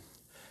teacher.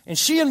 And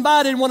she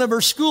invited one of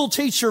her school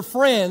teacher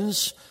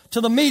friends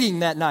to the meeting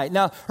that night.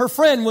 Now, her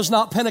friend was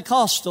not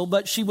Pentecostal,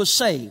 but she was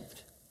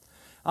saved.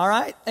 All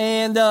right?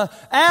 And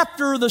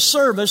after the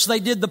service, they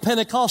did the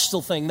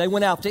Pentecostal thing. They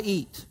went out to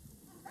eat.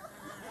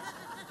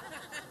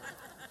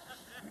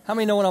 How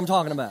many know what I'm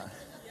talking about?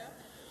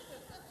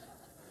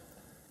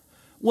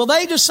 Well,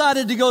 they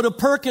decided to go to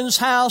Perkins'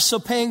 House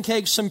of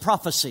Pancakes and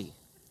Prophecy.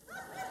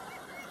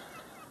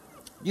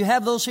 You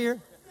have those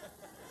here?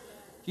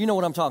 You know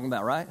what I'm talking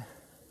about, right?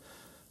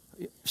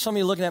 Some of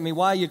you looking at me,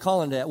 why are you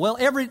calling that? Well,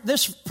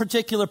 this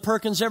particular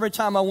Perkins, every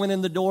time I went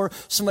in the door,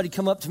 somebody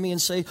come up to me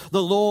and say,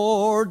 the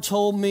Lord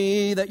told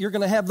me that you're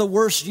going to have the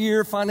worst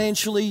year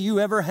financially you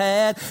ever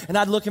had. And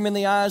I'd look him in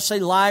the eyes and say,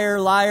 liar,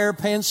 liar,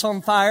 pants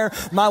on fire.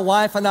 My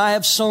wife and I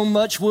have sown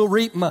much, we'll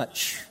reap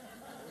much.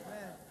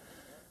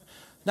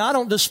 Now, I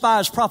don't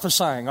despise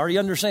prophesying. Are you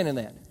understanding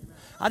that?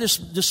 I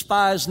just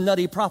despise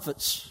nutty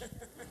prophets.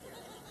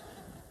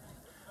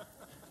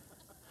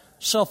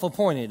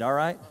 Self-appointed, all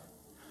right?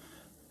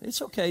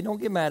 It's okay.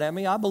 Don't get mad at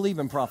me. I believe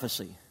in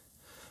prophecy.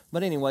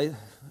 But anyway,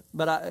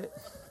 a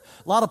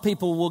lot of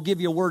people will give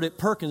you a word at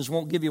Perkins,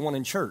 won't give you one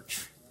in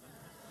church.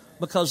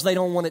 Because they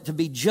don't want it to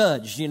be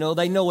judged. You know,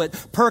 they know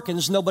at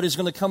Perkins, nobody's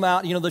going to come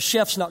out. You know, the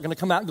chef's not going to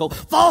come out and go,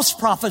 false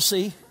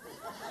prophecy.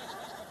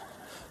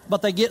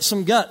 But they get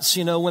some guts,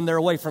 you know, when they're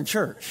away from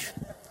church.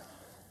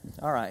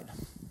 All right.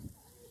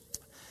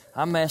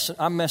 I'm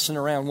messing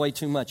around way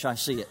too much. I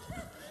see it.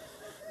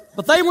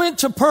 But they went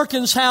to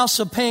Perkins' House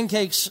of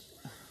Pancakes,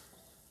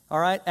 all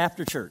right,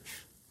 after church.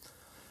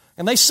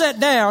 And they sat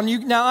down.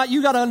 Now,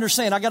 you got to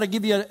understand, I got to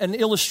give you an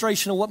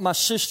illustration of what my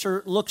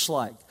sister looks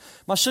like.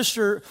 My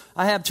sister,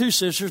 I have two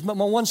sisters, but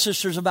my one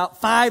sister's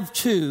about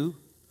 5'2",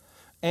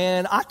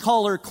 and I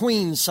call her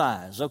queen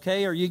size,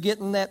 okay? Are you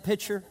getting that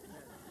picture?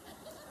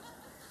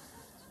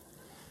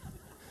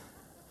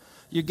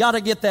 You got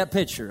to get that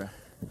picture,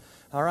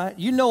 all right?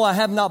 You know I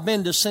have not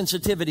been to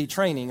sensitivity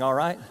training, all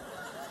right?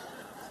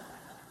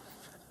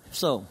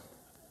 So,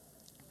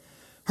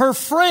 her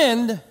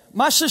friend,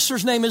 my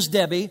sister's name is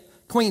Debbie,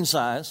 queen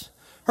size.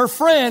 Her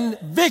friend,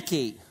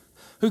 Vicky,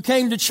 who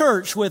came to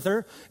church with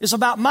her, is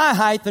about my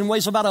height and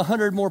weighs about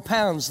 100 more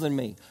pounds than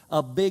me.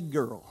 A big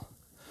girl.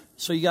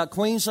 So you got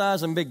queen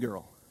size and big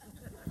girl.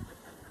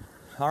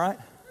 All right?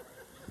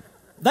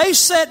 They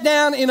sat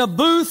down in a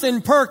booth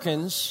in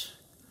Perkins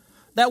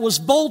that was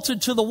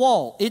bolted to the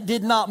wall. It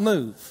did not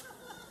move.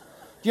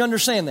 Do you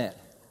understand that?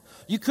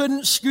 You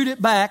couldn't scoot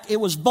it back. It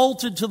was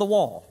bolted to the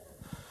wall.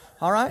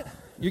 All right?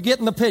 You're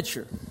getting the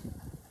picture.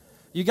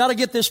 You got to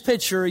get this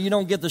picture or you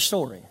don't get the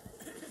story.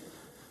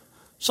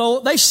 So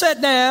they sat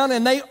down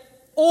and they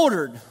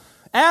ordered.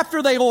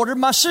 After they ordered,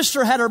 my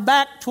sister had her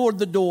back toward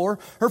the door.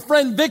 Her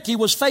friend Vicky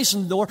was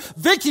facing the door.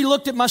 Vicky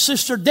looked at my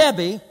sister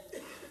Debbie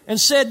and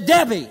said,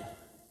 Debbie,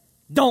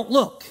 don't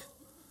look.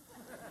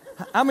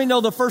 How many know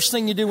the first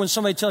thing you do when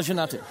somebody tells you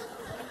not to?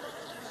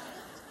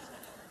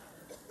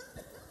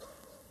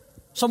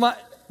 So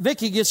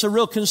Vicky gets a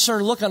real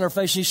concerned look on her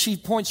face, and she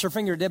points her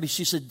finger at Debbie.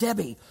 She said,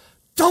 Debbie,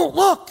 don't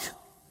look.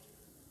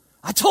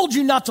 I told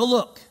you not to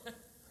look.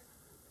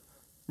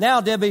 Now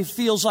Debbie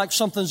feels like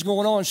something's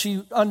going on.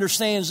 She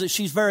understands that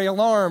she's very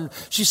alarmed.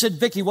 She said,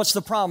 Vicki, what's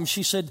the problem?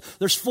 She said,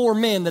 there's 4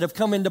 men that have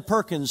come into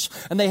Perkins,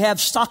 and they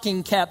have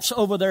stocking caps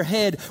over their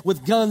head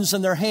with guns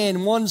in their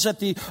hand. One's at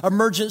the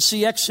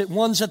emergency exit.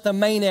 One's at the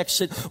main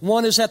exit.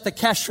 One is at the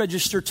cash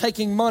register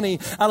taking money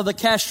out of the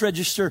cash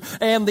register.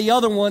 And the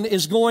other one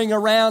is going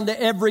around to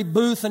every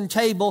booth and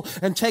table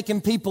and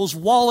taking people's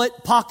wallet,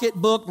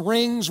 pocketbook,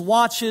 rings,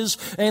 watches,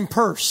 and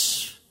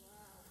purse.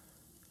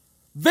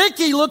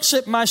 Vicki looks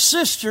at my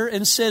sister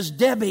and says,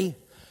 Debbie,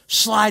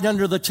 slide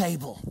under the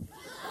table.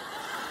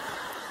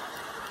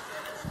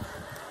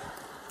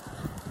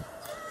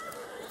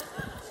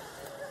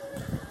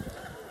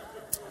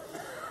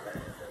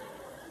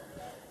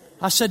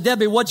 I said,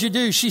 Debbie, what'd you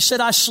do? She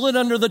said, I slid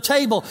under the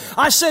table.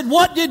 I said,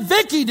 what did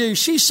Vicki do?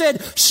 She said,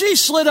 she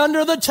slid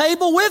under the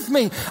table with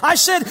me. I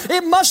said,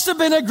 it must have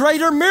been a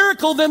greater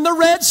miracle than the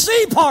Red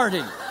Sea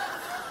party.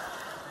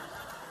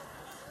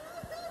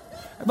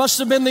 It must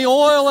have been the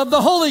oil of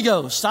the Holy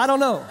Ghost. I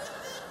don't know.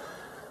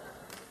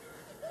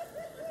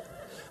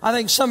 I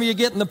think some of you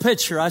get in the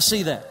picture. I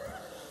see that.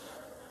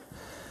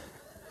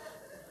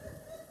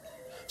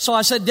 So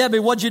I said, Debbie,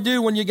 what'd you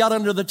do when you got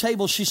under the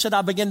table? She said,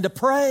 I began to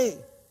pray.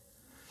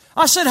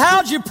 I said,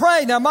 how'd you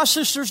pray? Now, my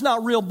sister's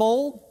not real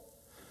bold.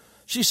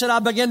 She said, I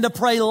began to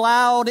pray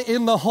loud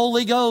in the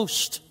Holy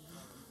Ghost.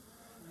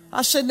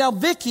 I said, now,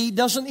 Vicki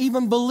doesn't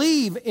even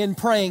believe in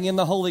praying in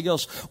the Holy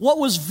Ghost. What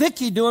was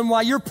Vicki doing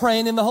while you're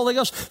praying in the Holy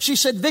Ghost? She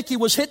said, Vicki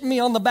was hitting me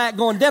on the back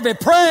going, Debbie,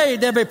 pray,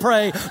 Debbie,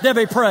 pray,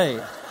 Debbie, pray.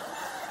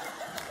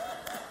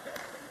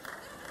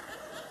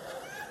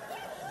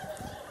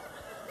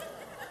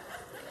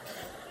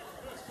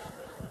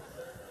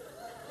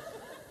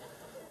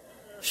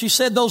 She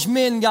said those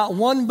men got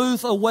one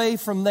booth away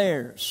from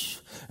theirs.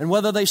 And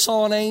whether they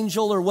saw an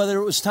angel or whether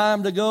it was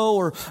time to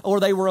go or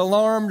they were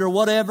alarmed or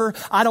whatever,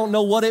 I don't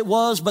know what it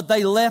was, but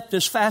they left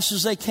as fast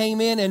as they came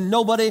in, and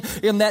nobody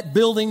in that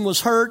building was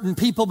hurt. And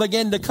people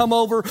began to come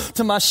over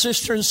to my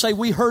sister and say,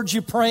 we heard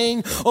you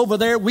praying over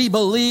there. We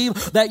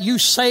believe that you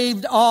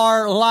saved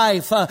our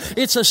life.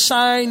 It's a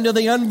sign to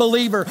the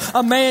unbeliever.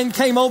 A man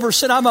came over and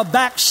said, I'm a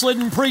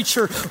backslidden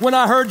preacher. When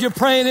I heard you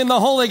praying in the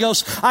Holy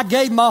Ghost, I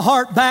gave my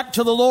heart back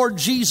to the Lord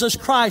Jesus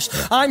Christ.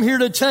 I'm here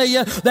to tell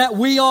you that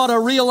we ought to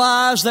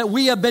realize that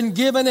we have been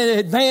given an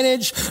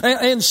advantage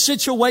in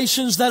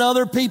situations that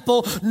other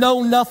people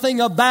know nothing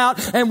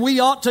about, and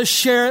we ought to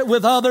share it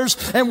with others,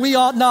 and we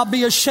ought not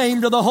be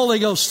ashamed of the Holy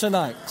Ghost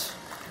tonight.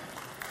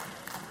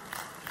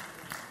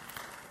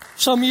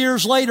 Some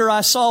years later,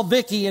 I saw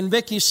Vicki, and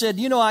Vicki said,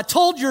 you know, I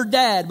told your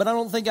dad, but I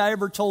don't think I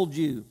ever told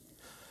you.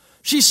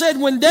 She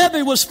said, when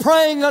Debbie was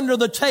praying under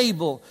the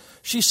table,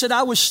 she said,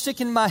 I was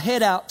sticking my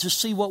head out to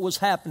see what was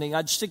happening.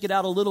 I'd stick it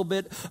out a little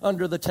bit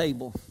under the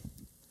table.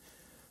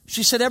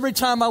 She said, every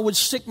time I would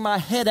stick my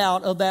head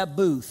out of that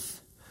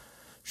booth,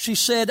 she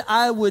said,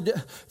 I would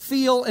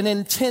feel an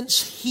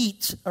intense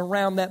heat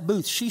around that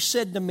booth. She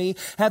said to me,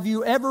 have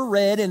you ever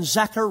read in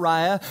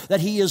Zechariah that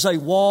he is a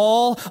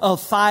wall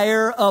of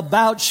fire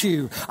about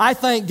you? I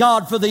thank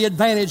God for the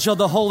advantage of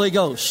the Holy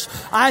Ghost.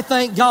 I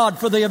thank God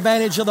for the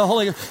advantage of the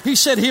Holy Ghost. He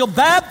said he'll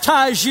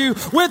baptize you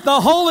with the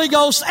Holy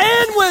Ghost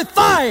and with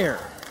fire.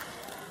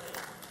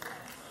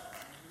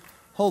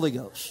 Holy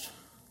Ghost.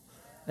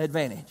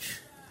 Advantage.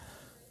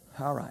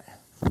 All right.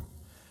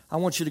 I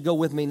want you to go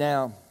with me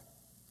now.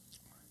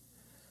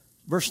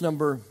 Verse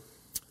number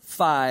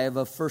 5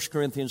 of 1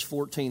 Corinthians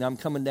 14. I'm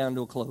coming down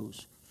to a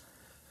close.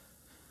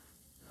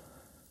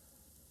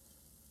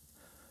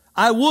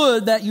 I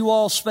would that you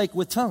all spake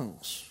with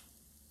tongues,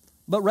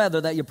 but rather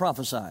that you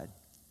prophesied.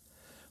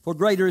 For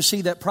greater is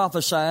he that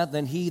prophesieth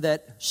than he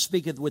that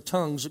speaketh with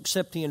tongues,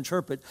 except he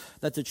interpret,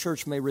 that the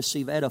church may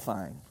receive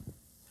edifying.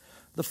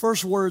 The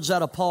first words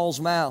out of Paul's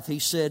mouth, he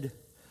said,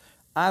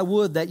 I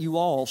would that you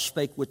all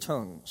spake with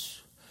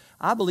tongues.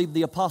 I believe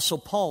the Apostle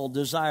Paul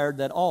desired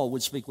that all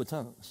would speak with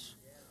tongues.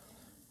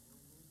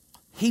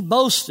 He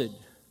boasted,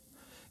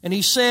 and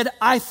he said,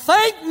 I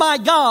thank my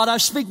God I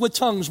speak with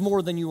tongues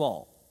more than you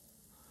all.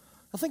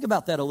 Now think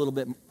about that a little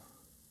bit.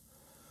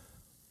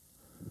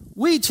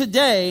 We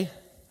today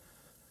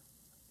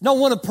don't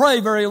want to pray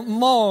very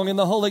long in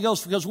the Holy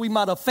Ghost because we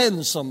might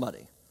offend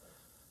somebody.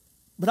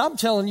 But I'm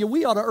telling you,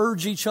 we ought to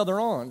urge each other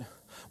on.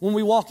 When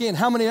we walk in,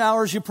 how many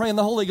hours you pray in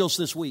the Holy Ghost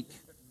this week?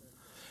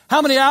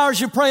 How many hours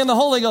you pray in the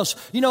Holy Ghost?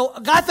 You know,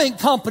 I think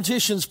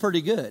competition's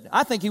pretty good.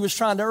 I think he was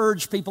trying to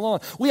urge people on.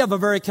 We have a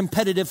very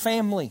competitive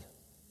family.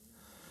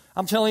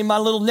 I'm telling you, my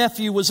little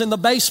nephew was in the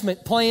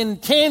basement playing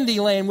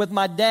Candyland with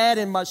my dad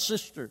and my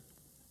sister.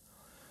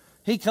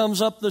 He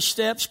comes up the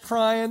steps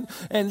crying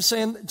and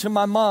saying to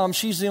my mom,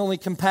 she's the only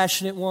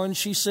compassionate one.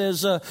 She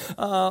says,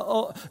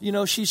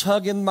 she's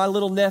hugging my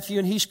little nephew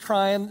and he's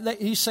crying.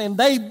 He's saying,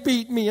 they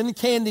beat me in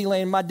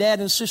Candyland. My dad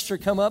and sister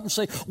come up and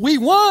say, we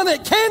won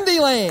at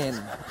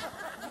Candyland.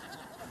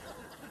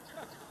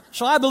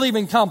 So I believe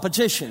in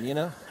competition, you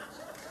know.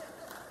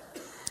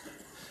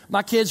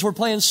 My kids were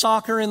playing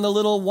soccer in the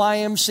little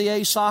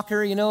YMCA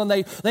soccer, and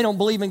they don't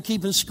believe in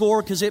keeping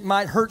score because it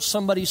might hurt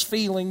somebody's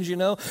feelings,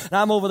 And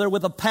I'm over there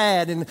with a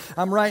pad and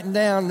I'm writing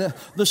down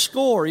the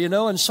score,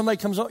 and somebody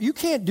comes up, you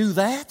can't do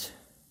that.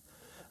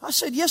 I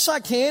said, yes, I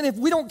can. If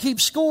we don't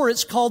keep score,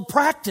 it's called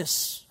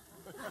practice.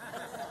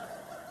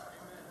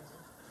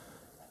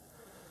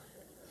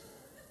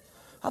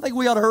 I think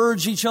we ought to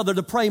urge each other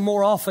to pray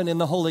more often in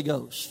the Holy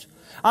Ghost.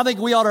 I think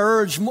we ought to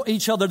urge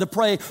each other to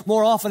pray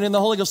more often in the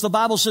Holy Ghost. The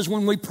Bible says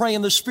when we pray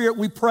in the Spirit,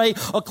 we pray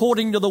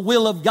according to the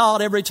will of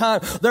God every time.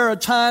 There are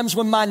times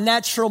when my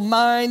natural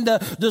mind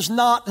does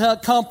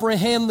not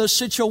comprehend the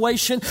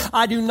situation.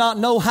 I do not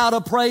know how to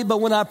pray,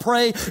 but when I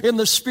pray in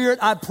the Spirit,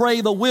 I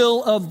pray the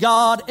will of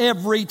God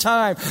every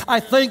time. I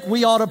think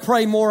we ought to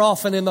pray more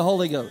often in the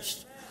Holy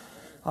Ghost.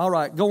 All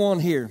right, go on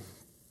here.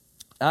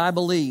 I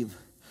believe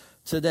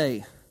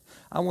today,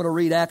 I want to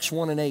read Acts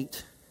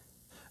 1:8.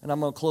 And I'm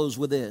going to close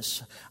with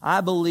this. I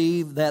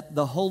believe that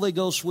the Holy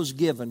Ghost was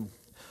given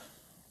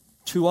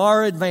to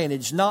our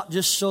advantage, not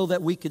just so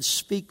that we could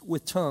speak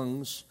with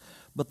tongues,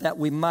 but that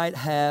we might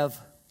have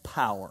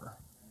power.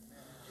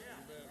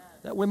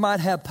 That we might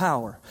have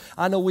power.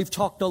 I know we've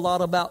talked a lot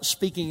about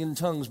speaking in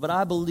tongues, but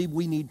I believe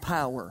we need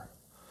power.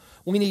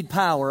 We need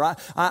power.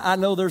 I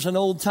know there's an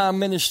old-time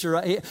minister.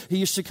 He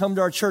used to come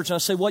to our church, and I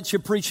say, what you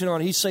preaching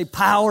on? He'd say,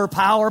 power,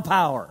 power,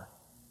 power.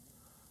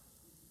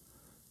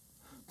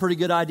 Pretty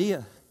good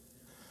idea.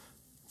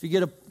 If you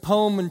get a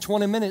poem in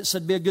 20 minutes,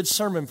 that'd be a good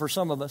sermon for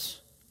some of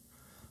us.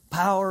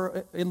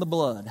 Power in the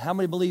blood. How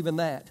many believe in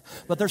that?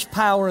 But there's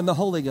power in the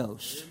Holy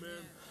Ghost. Amen.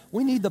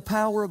 We need the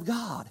power of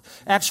God.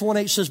 Acts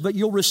 1:8 says, but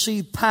you'll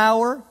receive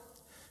power.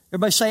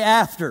 Everybody say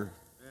after.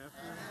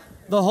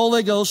 The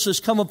Holy Ghost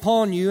has come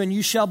upon you, and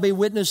you shall be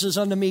witnesses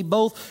unto me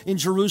both in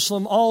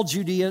Jerusalem, all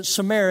Judea,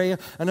 Samaria,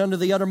 and unto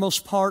the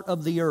uttermost part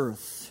of the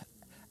earth.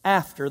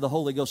 After the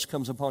Holy Ghost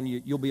comes upon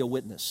you, you'll be a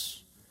witness.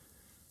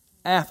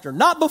 After.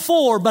 Not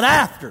before, but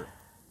after.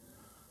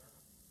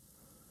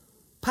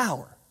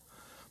 Power.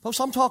 Folks,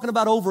 I'm talking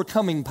about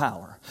overcoming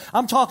power.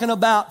 I'm talking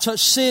about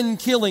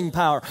sin-killing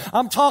power.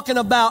 I'm talking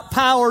about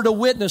power to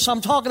witness.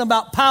 I'm talking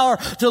about power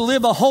to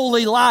live a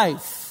holy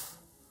life.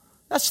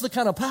 That's the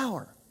kind of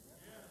power.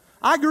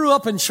 I grew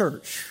up in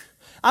church.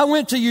 I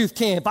went to youth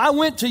camp. I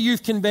went to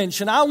youth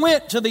convention. I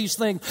went to these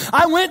things.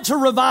 I went to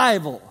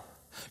revival.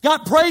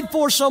 Got prayed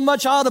for so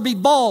much I ought to be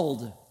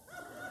bald.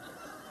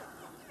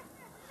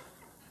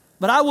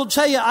 But I will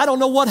tell you, I don't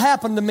know what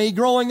happened to me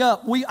growing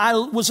up. I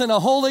was in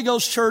a Holy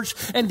Ghost church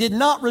and did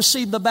not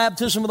receive the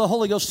baptism of the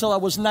Holy Ghost till I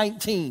was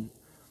 19.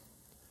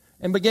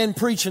 And began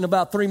preaching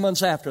about 3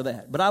 months after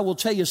that. But I will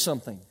tell you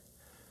something.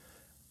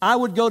 I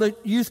would go to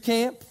youth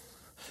camp.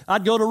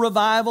 I'd go to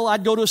revival.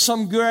 I'd go to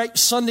some great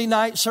Sunday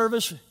night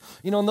service.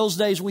 In those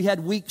days we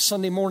had weak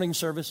Sunday morning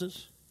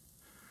services.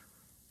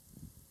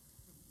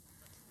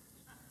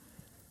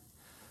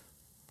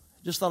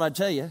 Just thought I'd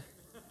tell you.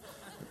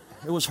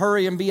 It was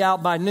hurry and be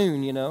out by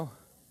noon,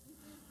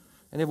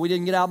 And if we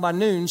didn't get out by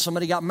noon,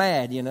 somebody got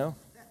mad,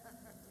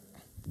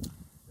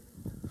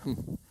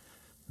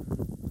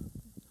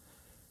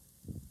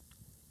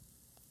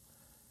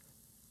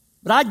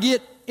 But I'd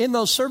get in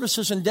those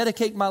services and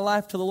dedicate my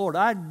life to the Lord.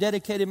 I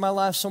dedicated my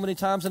life so many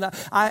times, and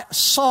I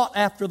sought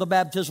after the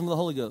baptism of the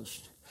Holy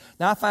Ghost.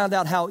 Now, I found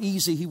out how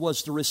easy He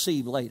was to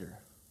receive later.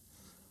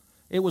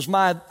 I was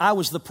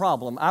the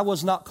problem. I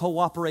was not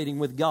cooperating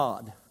with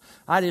God.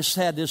 I just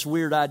had this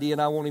weird idea,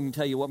 and I won't even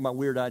tell you what my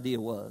weird idea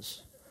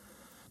was.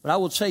 But I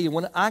will tell you,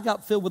 when I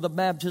got filled with the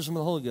baptism of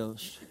the Holy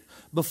Ghost,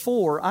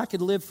 before I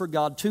could live for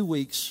God 2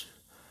 weeks,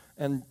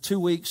 and 2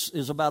 weeks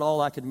is about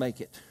all I could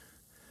make it.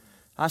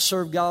 I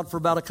served God for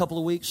about a couple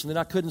of weeks, and then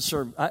I couldn't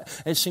serve.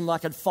 It seemed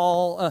like I'd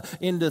fall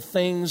into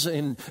things,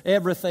 and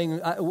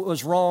everything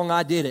was wrong.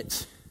 I did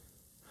it.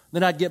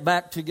 Then I'd get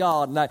back to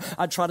God, and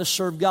I'd try to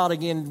serve God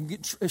again,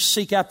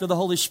 seek after the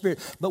Holy Spirit.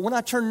 But when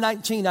I turned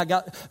 19, I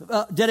got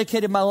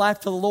dedicated my life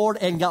to the Lord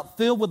and got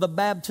filled with the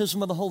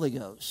baptism of the Holy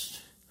Ghost.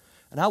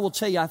 And I will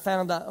tell you, I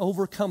found that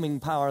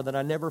overcoming power that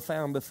I never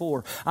found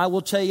before. I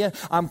will tell you,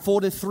 I'm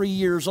 43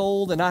 years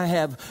old, and I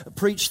have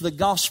preached the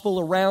gospel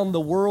around the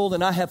world,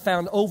 and I have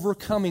found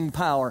overcoming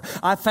power.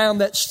 I found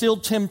that still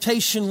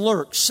temptation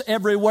lurks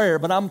everywhere,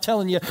 but I'm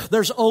telling you,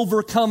 there's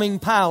overcoming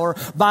power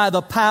by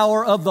the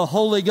power of the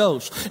Holy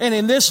Ghost. And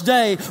in this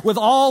day, with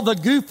all the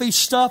goofy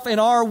stuff in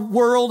our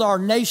world, our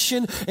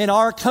nation, in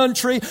our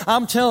country,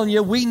 I'm telling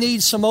you, we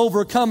need some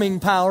overcoming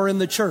power in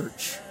the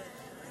church.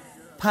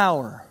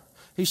 Power.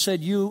 He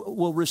said, you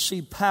will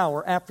receive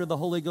power after the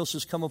Holy Ghost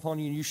has come upon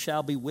you, and you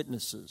shall be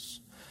witnesses.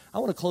 I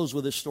want to close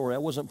with this story. I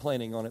wasn't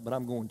planning on it, but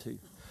I'm going to.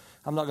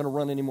 I'm not going to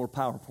run any more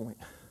PowerPoint.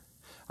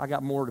 I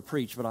got more to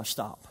preach, but I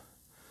stop.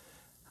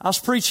 I was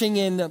preaching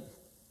in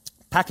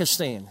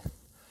Pakistan,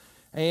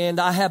 and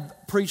I have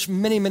preached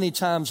many, many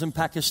times in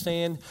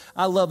Pakistan.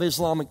 I love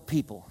Islamic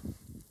people.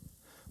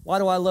 Why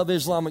do I love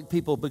Islamic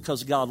people?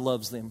 Because God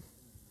loves them.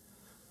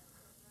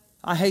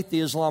 I hate the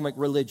Islamic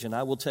religion,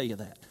 I will tell you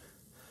that.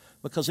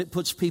 Because it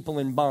puts people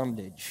in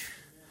bondage.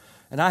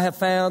 And I have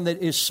found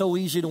that it's so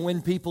easy to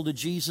win people to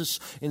Jesus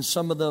in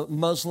some of the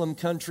Muslim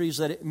countries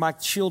that my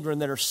children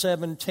that are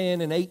 7, 10,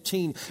 and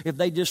 18, if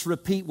they just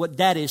repeat what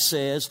Daddy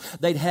says,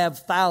 they'd have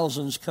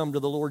thousands come to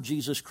the Lord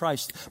Jesus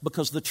Christ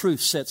because the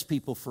truth sets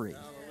people free.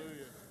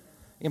 Hallelujah.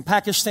 In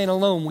Pakistan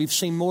alone, we've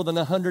seen more than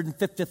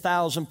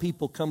 150,000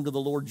 people come to the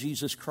Lord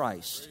Jesus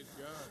Christ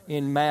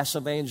in mass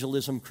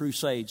evangelism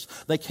crusades.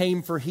 They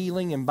came for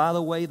healing, and by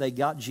the way, they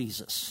got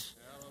Jesus.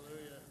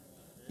 Hallelujah.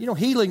 You know,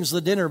 healing's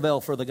the dinner bell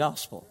for the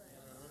gospel.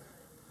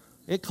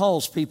 It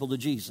calls people to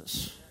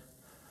Jesus.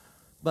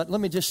 But let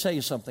me just tell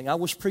you something. I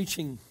was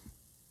preaching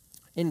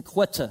in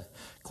Quetta.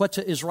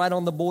 Quetta is right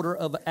on the border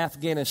of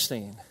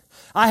Afghanistan.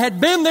 I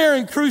had been there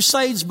in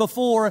crusades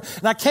before,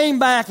 and I came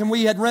back and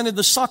we had rented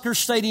the soccer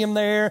stadium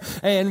there,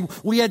 and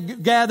we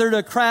had gathered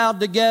a crowd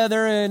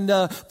together,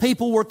 and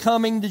people were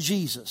coming to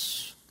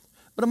Jesus.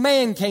 But a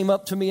man came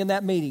up to me in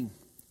that meeting.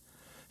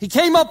 He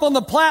came up on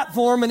the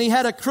platform and he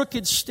had a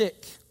crooked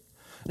stick.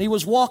 And he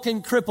was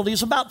walking crippled. He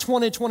was about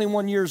 20,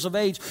 21 years of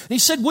age. And he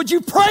said, "Would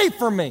you pray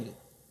for me?"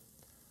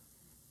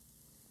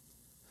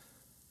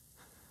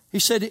 He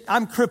said,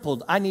 "I'm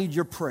crippled. I need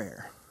your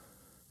prayer."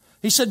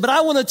 He said, "But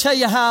I want to tell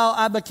you how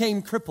I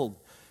became crippled."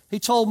 He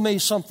told me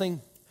something.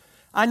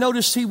 I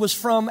noticed he was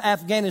from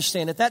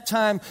Afghanistan. At that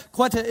time,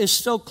 Quetta is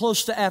so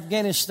close to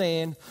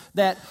Afghanistan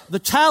that the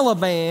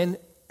Taliban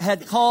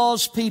had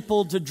caused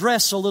people to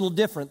dress a little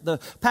different. The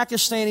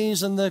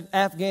Pakistanis and the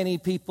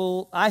Afghani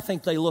people, I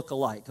think they look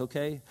alike,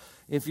 okay?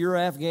 If you're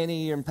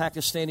Afghani and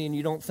Pakistani and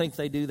you don't think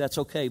they do, that's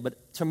okay.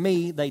 But to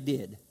me, they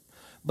did.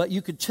 But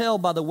you could tell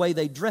by the way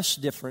they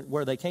dressed different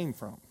where they came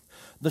from.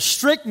 The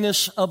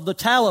strictness of the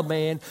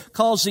Taliban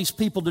caused these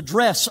people to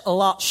dress a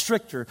lot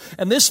stricter.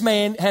 And this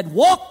man had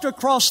walked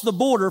across the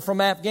border from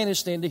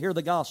Afghanistan to hear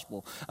the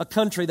gospel, a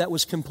country that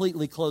was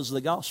completely closed to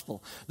the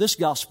gospel. This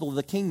gospel of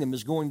the kingdom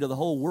is going to the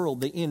whole world.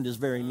 The end is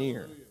very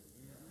near.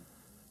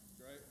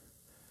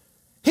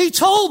 He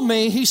told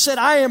me, he said,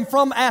 "I am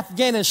from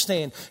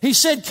Afghanistan." He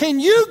said, "Can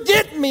you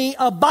get me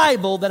a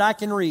Bible that I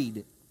can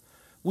read?"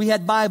 We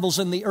had Bibles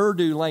in the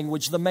Urdu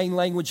language, the main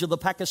language of the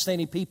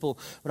Pakistani people.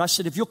 But I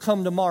said, "If you'll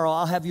come tomorrow,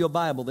 I'll have you a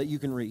Bible that you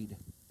can read."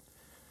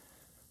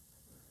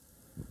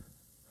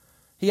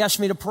 He asked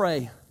me to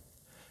pray.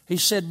 He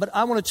said, "But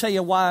I want to tell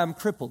you why I'm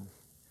crippled."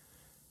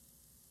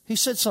 He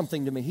said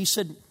something to me. He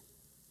said,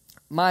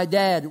 my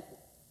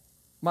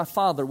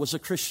father was a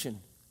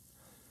Christian.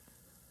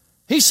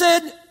 He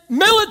said,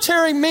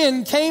 military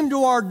men came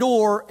to our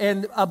door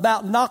and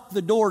about knocked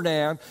the door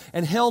down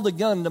and held a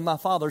gun to my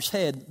father's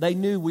head. They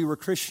knew we were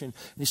Christian.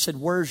 And he said,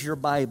 "Where's your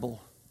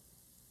Bible?"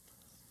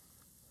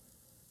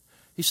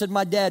 He said,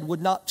 my dad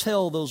would not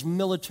tell those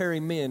military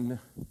men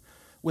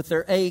with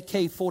their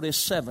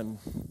AK-47.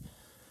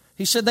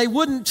 He said they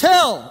wouldn't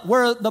tell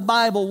where the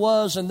Bible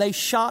was, and they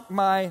shot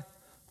my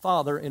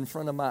father in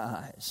front of my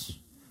eyes.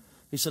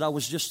 He said, I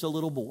was just a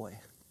little boy.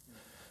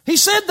 He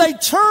said they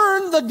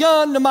turned the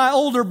gun to my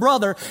older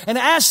brother and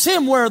asked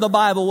him where the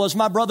Bible was.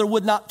 My brother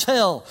would not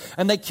tell.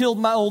 And they killed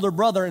my older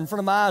brother in front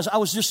of my eyes. I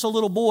was just a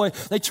little boy.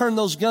 They turned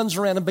those guns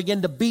around and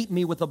began to beat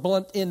me with the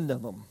blunt end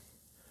of them.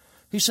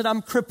 He said,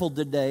 I'm crippled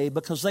today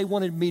because they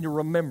wanted me to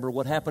remember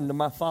what happened to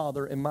my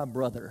father and my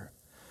brother.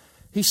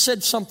 He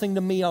said something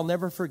to me I'll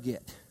never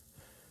forget.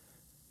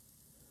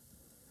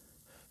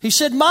 He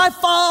said, my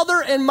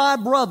father and my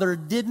brother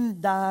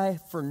didn't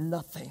die for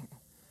nothing.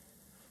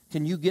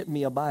 Can you get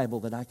me a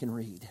Bible that I can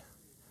read?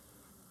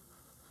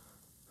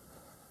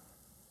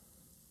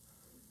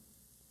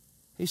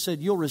 He said,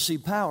 you'll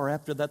receive power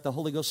after that the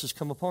Holy Ghost has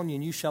come upon you,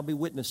 and you shall be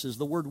witnesses.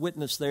 The word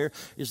witness there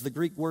is the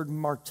Greek word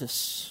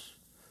martis.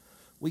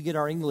 We get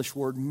our English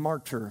word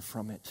martyr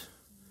from it.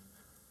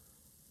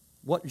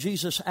 What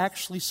Jesus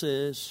actually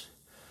says,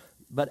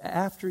 but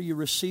after you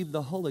receive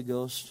the Holy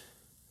Ghost,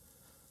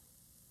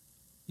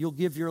 you'll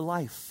give your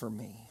life for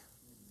me.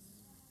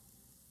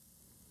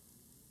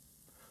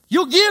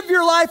 You'll give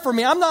your life for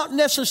me. I'm not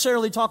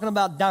necessarily talking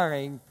about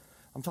dying.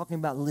 I'm talking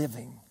about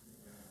living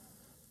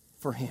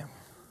for Him.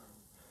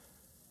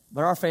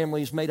 But our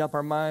family's made up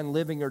our mind,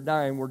 living or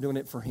dying, we're doing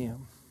it for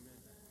Him.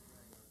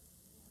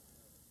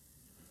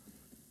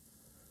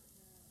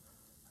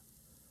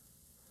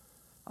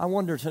 I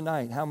wonder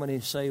tonight how many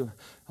say,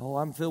 oh,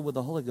 I'm filled with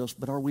the Holy Ghost,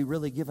 but are we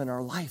really giving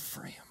our life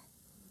for Him?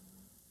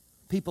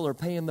 People are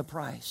paying the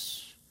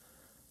price.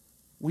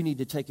 We need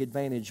to take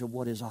advantage of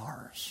what is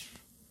ours.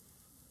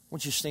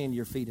 Won't you stand to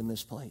your feet in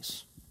this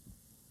place?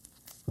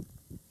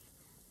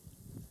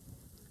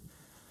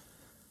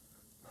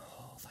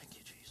 Oh, thank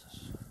you, Jesus.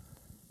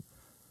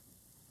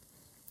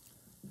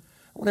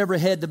 I want every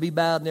head to be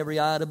bowed and every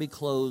eye to be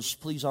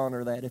closed. Please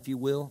honor that, if you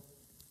will.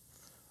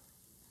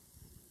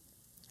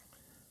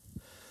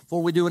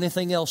 Before we do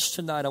anything else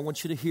tonight, I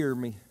want you to hear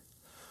me.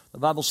 The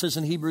Bible says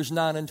in Hebrews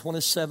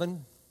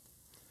 9:27,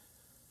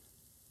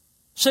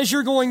 says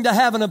you're going to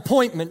have an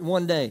appointment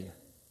one day.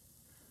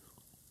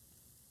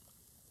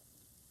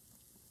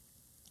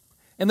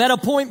 And that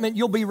appointment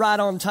you'll be right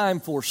on time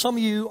for. Some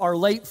of you are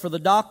late for the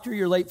doctor,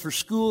 you're late for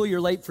school,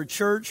 you're late for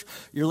church,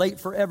 you're late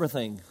for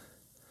everything.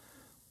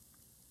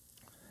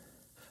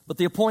 But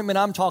the appointment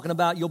I'm talking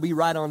about, you'll be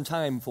right on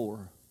time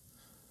for.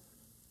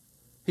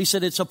 He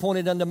said, it's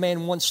appointed unto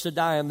man once to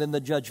die and then the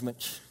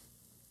judgment.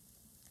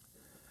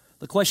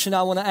 The question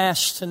I want to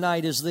ask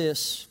tonight is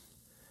this.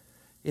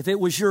 If it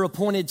was your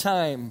appointed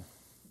time,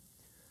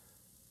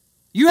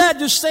 you had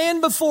to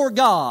stand before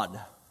God.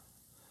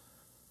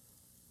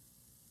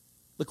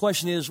 The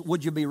question is,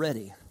 would you be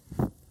ready?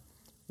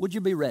 Would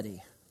you be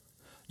ready?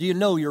 Do you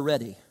know you're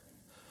ready?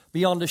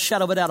 Beyond a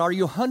shadow of a doubt, are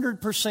you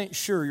 100%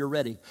 sure you're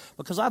ready?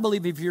 Because I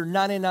believe if you're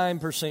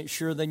 99%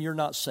 sure, then you're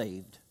not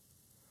saved.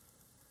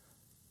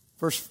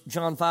 1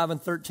 John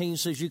 5:13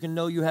 says you can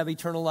know you have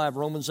eternal life.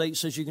 Romans 8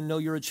 says you can know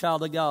you're a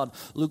child of God.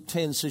 Luke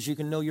 10 says you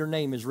can know your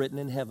name is written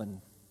in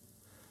heaven.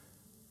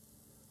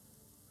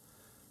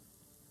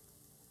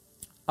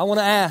 I want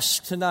to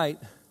ask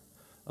tonight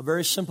a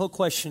very simple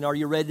question. Are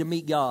you ready to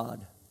meet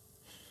God?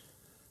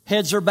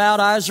 Heads are bowed,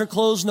 eyes are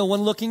closed, no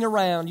one looking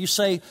around. You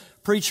say,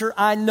 preacher,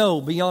 I know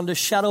beyond a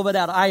shadow of a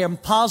doubt, I am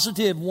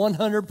positive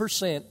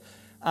 100%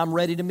 I'm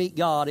ready to meet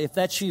God. If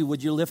that's you,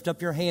 would you lift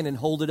up your hand and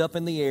hold it up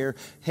in the air?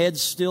 Heads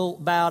still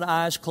bowed,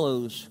 eyes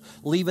closed.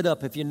 Leave it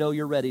up if you know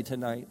you're ready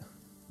tonight.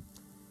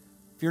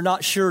 If you're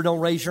not sure, don't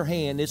raise your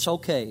hand. It's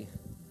okay.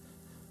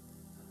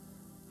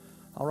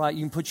 All right,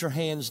 you can put your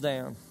hands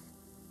down.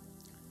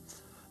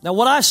 Now,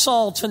 what I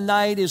saw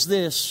tonight is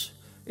this.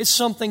 It's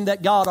something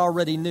that God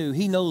already knew.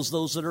 He knows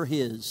those that are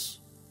His.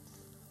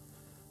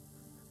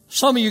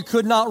 Some of you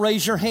could not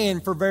raise your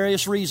hand for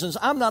various reasons.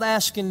 I'm not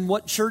asking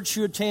what church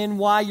you attend,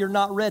 why you're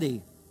not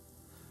ready.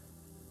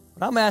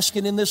 But I'm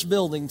asking in this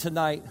building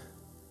tonight,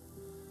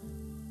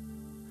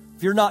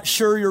 if you're not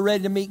sure you're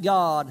ready to meet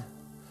God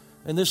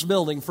in this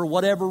building for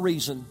whatever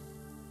reason,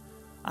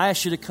 I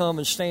ask you to come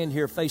and stand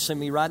here facing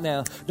me right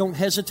now. Don't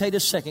hesitate a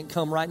second.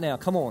 Come right now.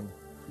 Come on.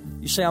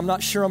 You say, I'm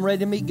not sure I'm ready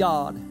to meet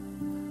God.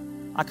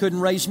 I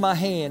couldn't raise my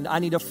hand. I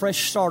need a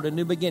fresh start, a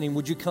new beginning.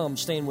 Would you come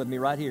stand with me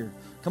right here?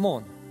 Come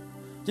on.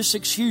 Just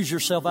excuse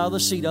yourself out of the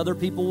seat. Other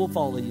people will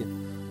follow you.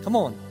 Come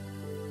on.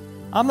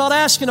 I'm not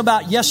asking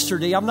about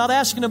yesterday. I'm not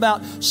asking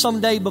about some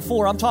day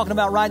before. I'm talking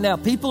about right now.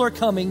 People are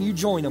coming. You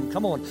join them.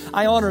 Come on.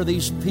 I honor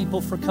these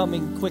people for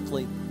coming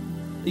quickly.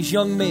 These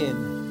young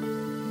men.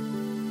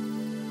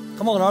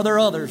 Come on, are there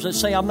others that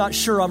say, I'm not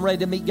sure I'm ready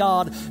to meet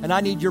God and I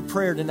need your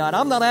prayer tonight?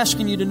 I'm not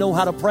asking you to know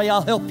how to pray.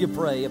 I'll help you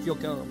pray if you'll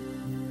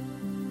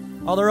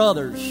come. Are there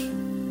others?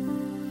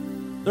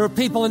 There are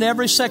people in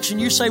every section.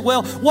 You say,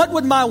 well, what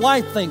would my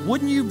wife think?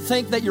 Wouldn't you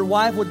think that your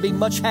wife would be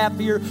much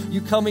happier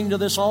you coming to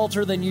this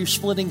altar than you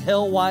splitting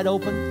hell wide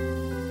open?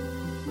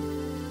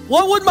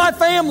 What would my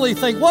family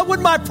think? What would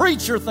my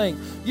preacher think?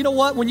 You know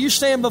what? When you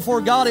stand before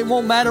God, it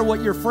won't matter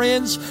what your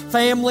friends,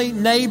 family,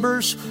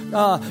 neighbors,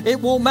 it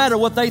won't matter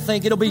what they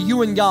think. It'll be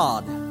you and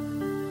God.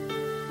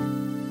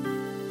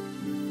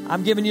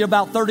 I'm giving you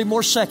about 30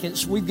 more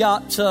seconds. We've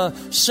got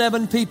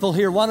 7 people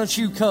here. Why don't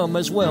you come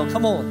as well?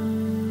 Come on.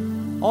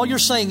 All you're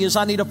saying is,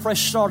 I need a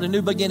fresh start, a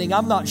new beginning.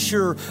 I'm not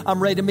sure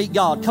I'm ready to meet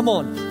God. Come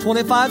on.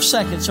 25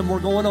 seconds and we're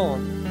going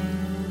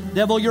on.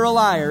 Devil, you're a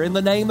liar. In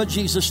the name of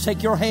Jesus,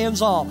 take your hands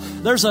off.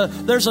 There's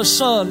a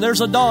son,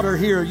 there's a daughter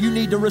here. You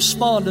need to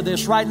respond to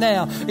this right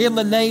now in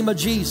the name of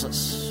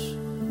Jesus.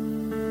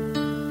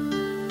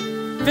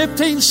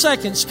 15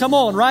 seconds. Come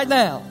on, right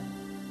now.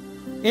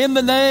 In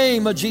the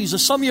name of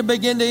Jesus. Some of you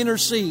begin to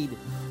intercede.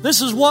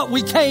 This is what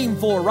we came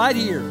for right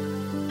here.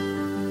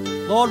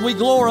 Lord, we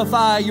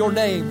glorify your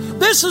name.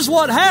 This is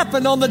what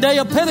happened on the day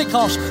of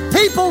Pentecost.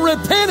 People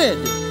repented.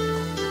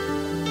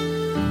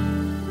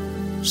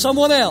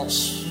 Someone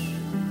else.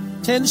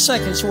 10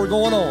 seconds, we're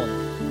going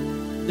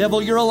on.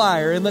 Devil, you're a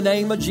liar in the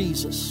name of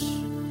Jesus.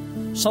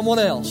 Someone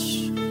else.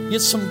 Get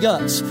some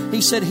guts.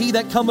 He said, he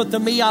that cometh to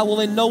me, I will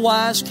in no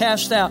wise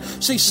cast out.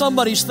 See,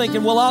 somebody's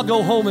thinking, well, I'll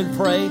go home and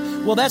pray.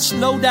 Well, that's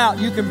no doubt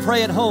you can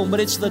pray at home, but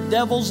it's the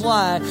devil's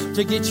lie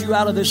to get you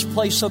out of this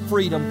place of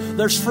freedom.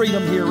 There's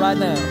freedom here right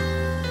now.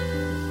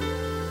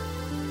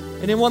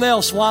 Anyone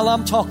else, while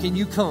I'm talking,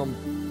 you come.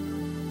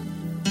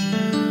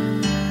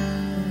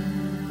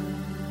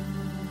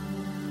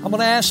 I'm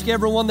going to ask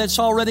everyone that's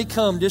already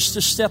come just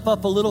to step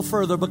up a little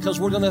further because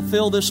we're going to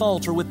fill this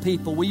altar with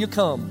people. Will you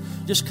come?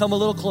 Just come a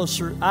little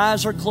closer.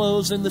 Eyes are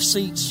closed in the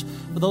seats.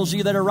 For those of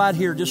you that are right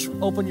here, just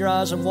open your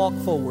eyes and walk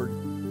forward.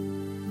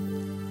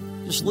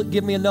 Just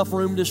give me enough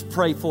room to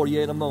pray for you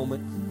in a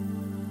moment.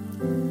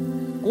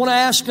 I want to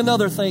ask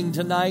another thing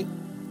tonight.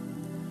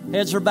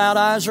 Heads are bowed,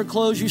 eyes are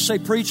closed. You say,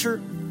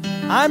 preacher,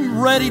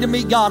 I'm ready to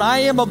meet God. I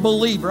am a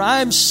believer.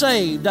 I am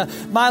saved.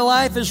 My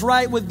life is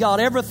right with God.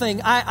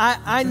 Everything.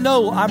 I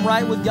know I'm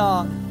right with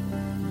God.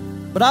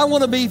 But I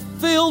want to be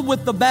filled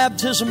with the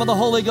baptism of the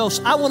Holy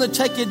Ghost. I want to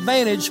take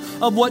advantage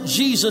of what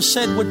Jesus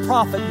said would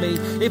profit me.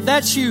 If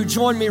that's you,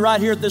 join me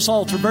right here at this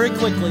altar very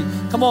quickly.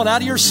 Come on,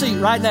 out of your seat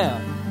right now.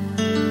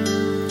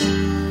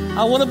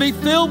 I want to be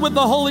filled with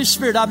the Holy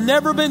Spirit. I've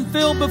never been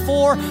filled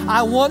before.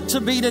 I want to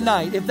be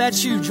tonight. If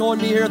that's you, join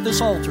me here at this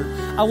altar.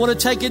 I want to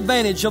take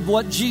advantage of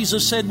what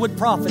Jesus said would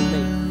profit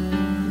me.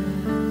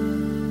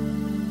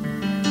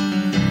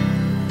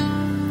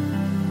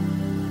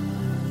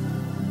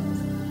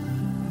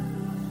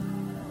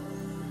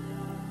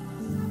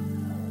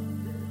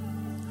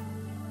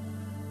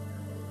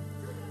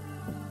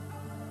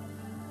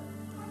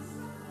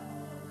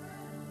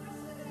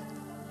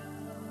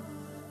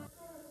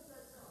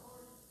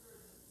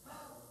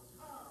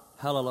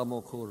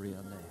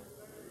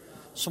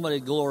 Somebody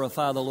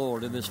glorify the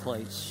Lord in this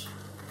place.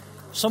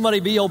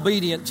 Somebody be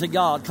obedient to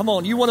God. Come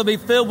on, you want to be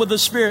filled with the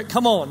Spirit?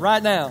 Come on,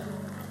 right now.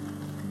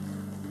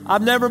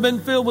 I've never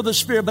been filled with the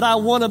Spirit, but I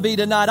want to be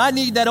tonight. I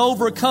need that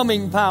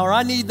overcoming power.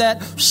 I need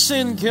that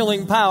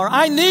sin-killing power.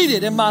 I need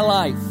it in my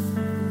life.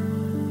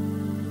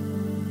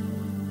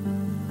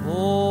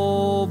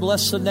 Oh,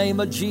 bless the name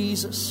of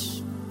Jesus.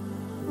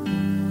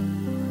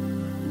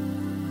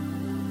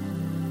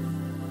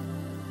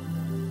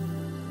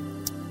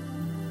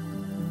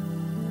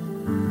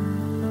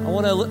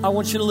 I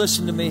want you to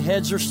listen to me.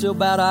 Heads are still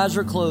bowed, eyes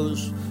are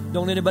closed.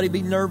 Don't anybody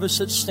be nervous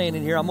that's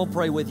standing here. I'm going to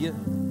pray with you.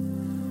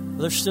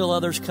 There's still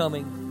others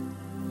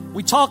coming.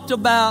 We talked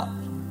about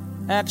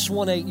Acts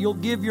 1:8. You'll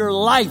give your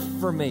life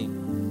for me.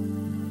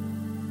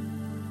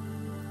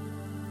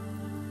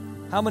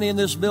 How many in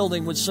this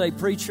building would say,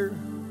 preacher,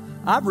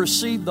 I've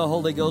received the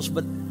Holy Ghost,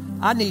 but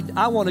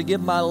I want to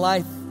give my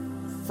life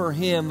for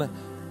Him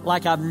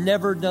like I've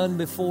never done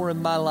before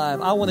in my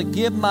life. I want to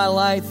give my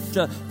life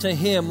to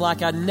Him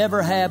like I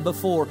never have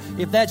before.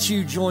 If that's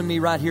you, join me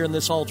right here in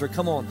this altar.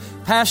 Come on.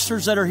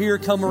 Pastors that are here,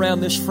 come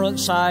around this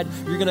front side.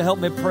 You're going to help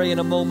me pray in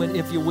a moment,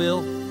 if you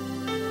will.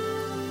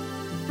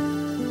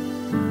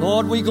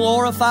 Lord, we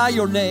glorify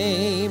your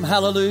name.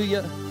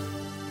 Hallelujah.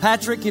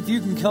 Patrick, if you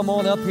can come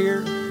on up here.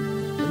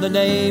 In the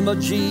name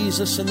of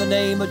Jesus, in the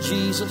name of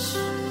Jesus.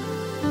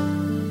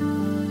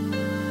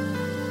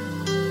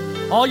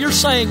 All you're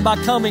saying by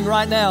coming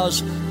right now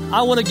is,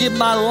 I want to give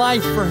my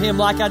life for Him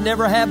like I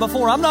never have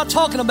before. I'm not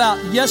talking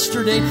about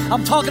yesterday.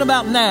 I'm talking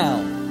about now.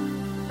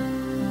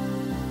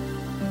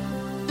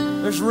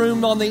 There's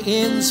room on the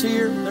ends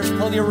here. There's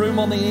plenty of room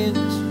on the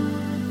ends.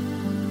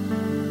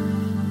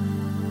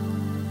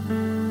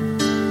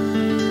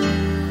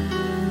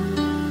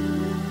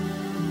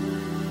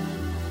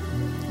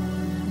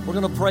 We're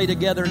going to pray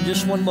together in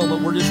just one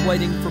moment. We're just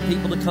waiting for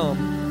people to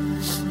come.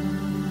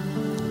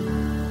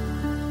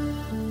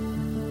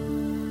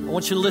 I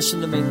want you to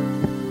listen to me.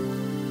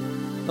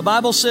 The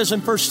Bible says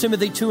in 1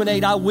 Timothy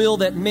 2:8, I will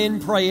that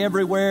men pray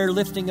everywhere,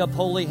 lifting up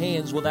holy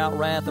hands without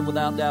wrath and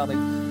without doubting.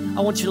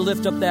 I want you to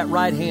lift up that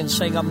right hand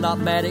saying, I'm not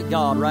mad at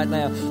God right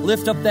now.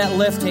 Lift up that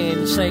left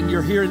hand saying,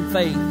 you're here in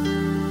faith.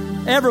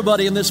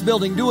 Everybody in this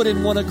building, do it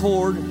in one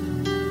accord.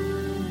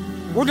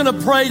 We're going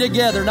to pray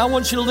together. And I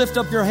want you to lift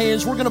up your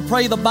hands. We're going to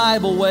pray the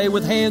Bible way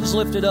with hands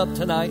lifted up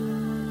tonight.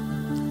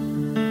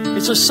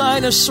 It's a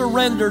sign of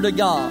surrender to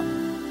God.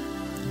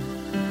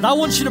 And I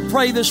want you to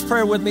pray this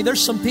prayer with me.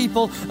 There's some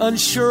people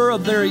unsure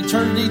of their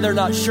eternity. They're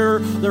not sure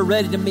they're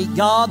ready to meet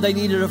God. They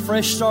needed a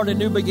fresh start, a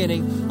new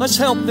beginning. Let's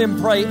help them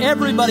pray.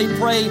 Everybody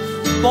pray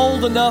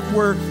bold enough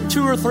where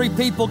 2 or 3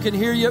 people can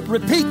hear you.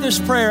 Repeat this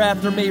prayer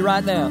after me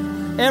right now.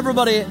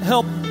 Everybody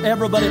help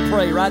everybody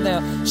pray right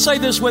now. Say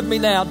this with me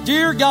now.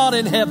 Dear God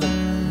in heaven,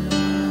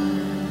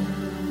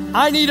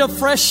 I need a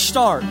fresh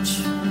start.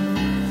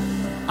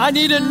 I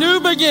need a new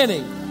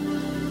beginning.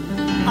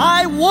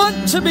 I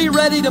want to be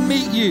ready to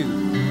meet you.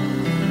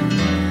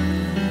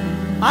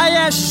 I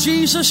ask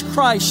Jesus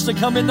Christ to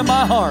come into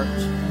my heart.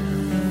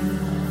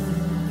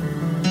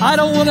 I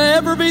don't want to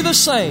ever be the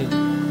same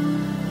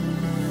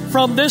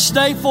from this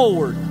day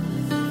forward.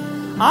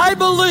 I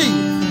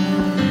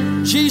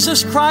believe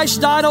Jesus Christ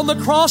died on the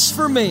cross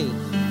for me.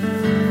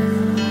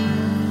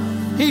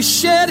 He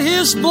shed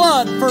His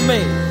blood for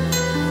me.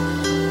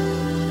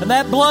 And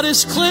that blood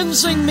is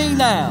cleansing me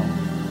now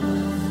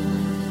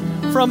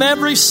from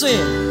every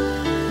sin.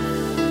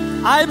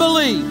 I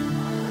believe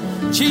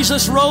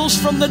Jesus rose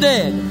from the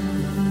dead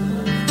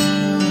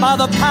by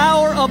the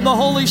power of the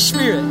Holy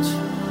Spirit.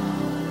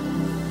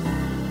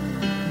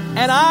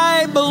 And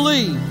I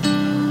believe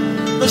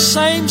the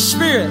same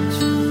Spirit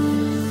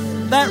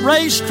that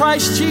raised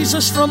Christ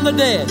Jesus from the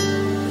dead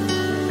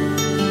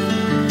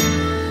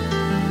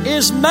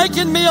is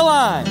making me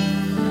alive.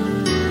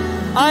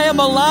 I am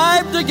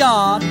alive to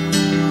God.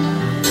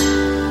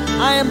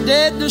 I am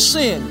dead to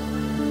sin.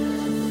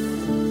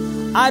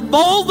 I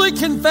boldly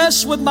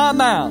confess with my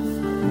mouth,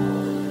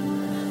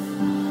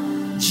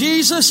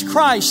 Jesus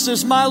Christ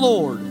is my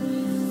Lord.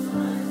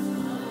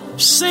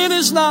 Sin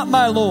is not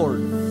my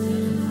Lord.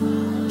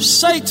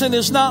 Satan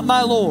is not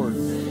my Lord.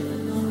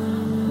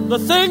 The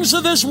things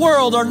of this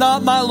world are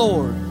not my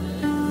Lord.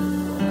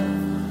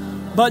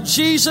 But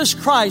Jesus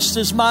Christ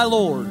is my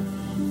Lord.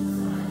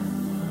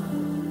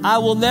 I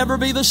will never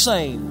be the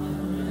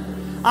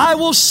same. I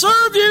will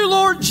serve you,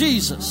 Lord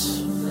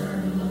Jesus,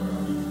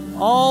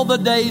 all the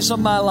days of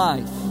my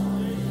life.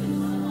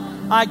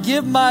 I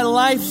give my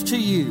life to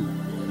you,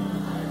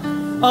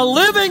 a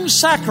living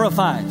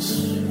sacrifice.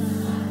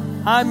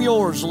 I'm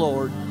yours,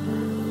 Lord.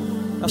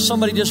 Now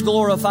somebody just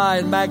glorify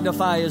and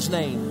magnify His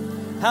name.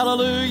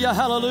 Hallelujah,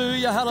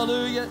 hallelujah,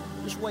 hallelujah.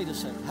 Just wait a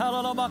second.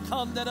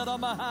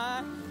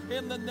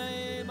 In the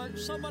name of,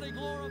 somebody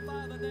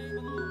glorify the name of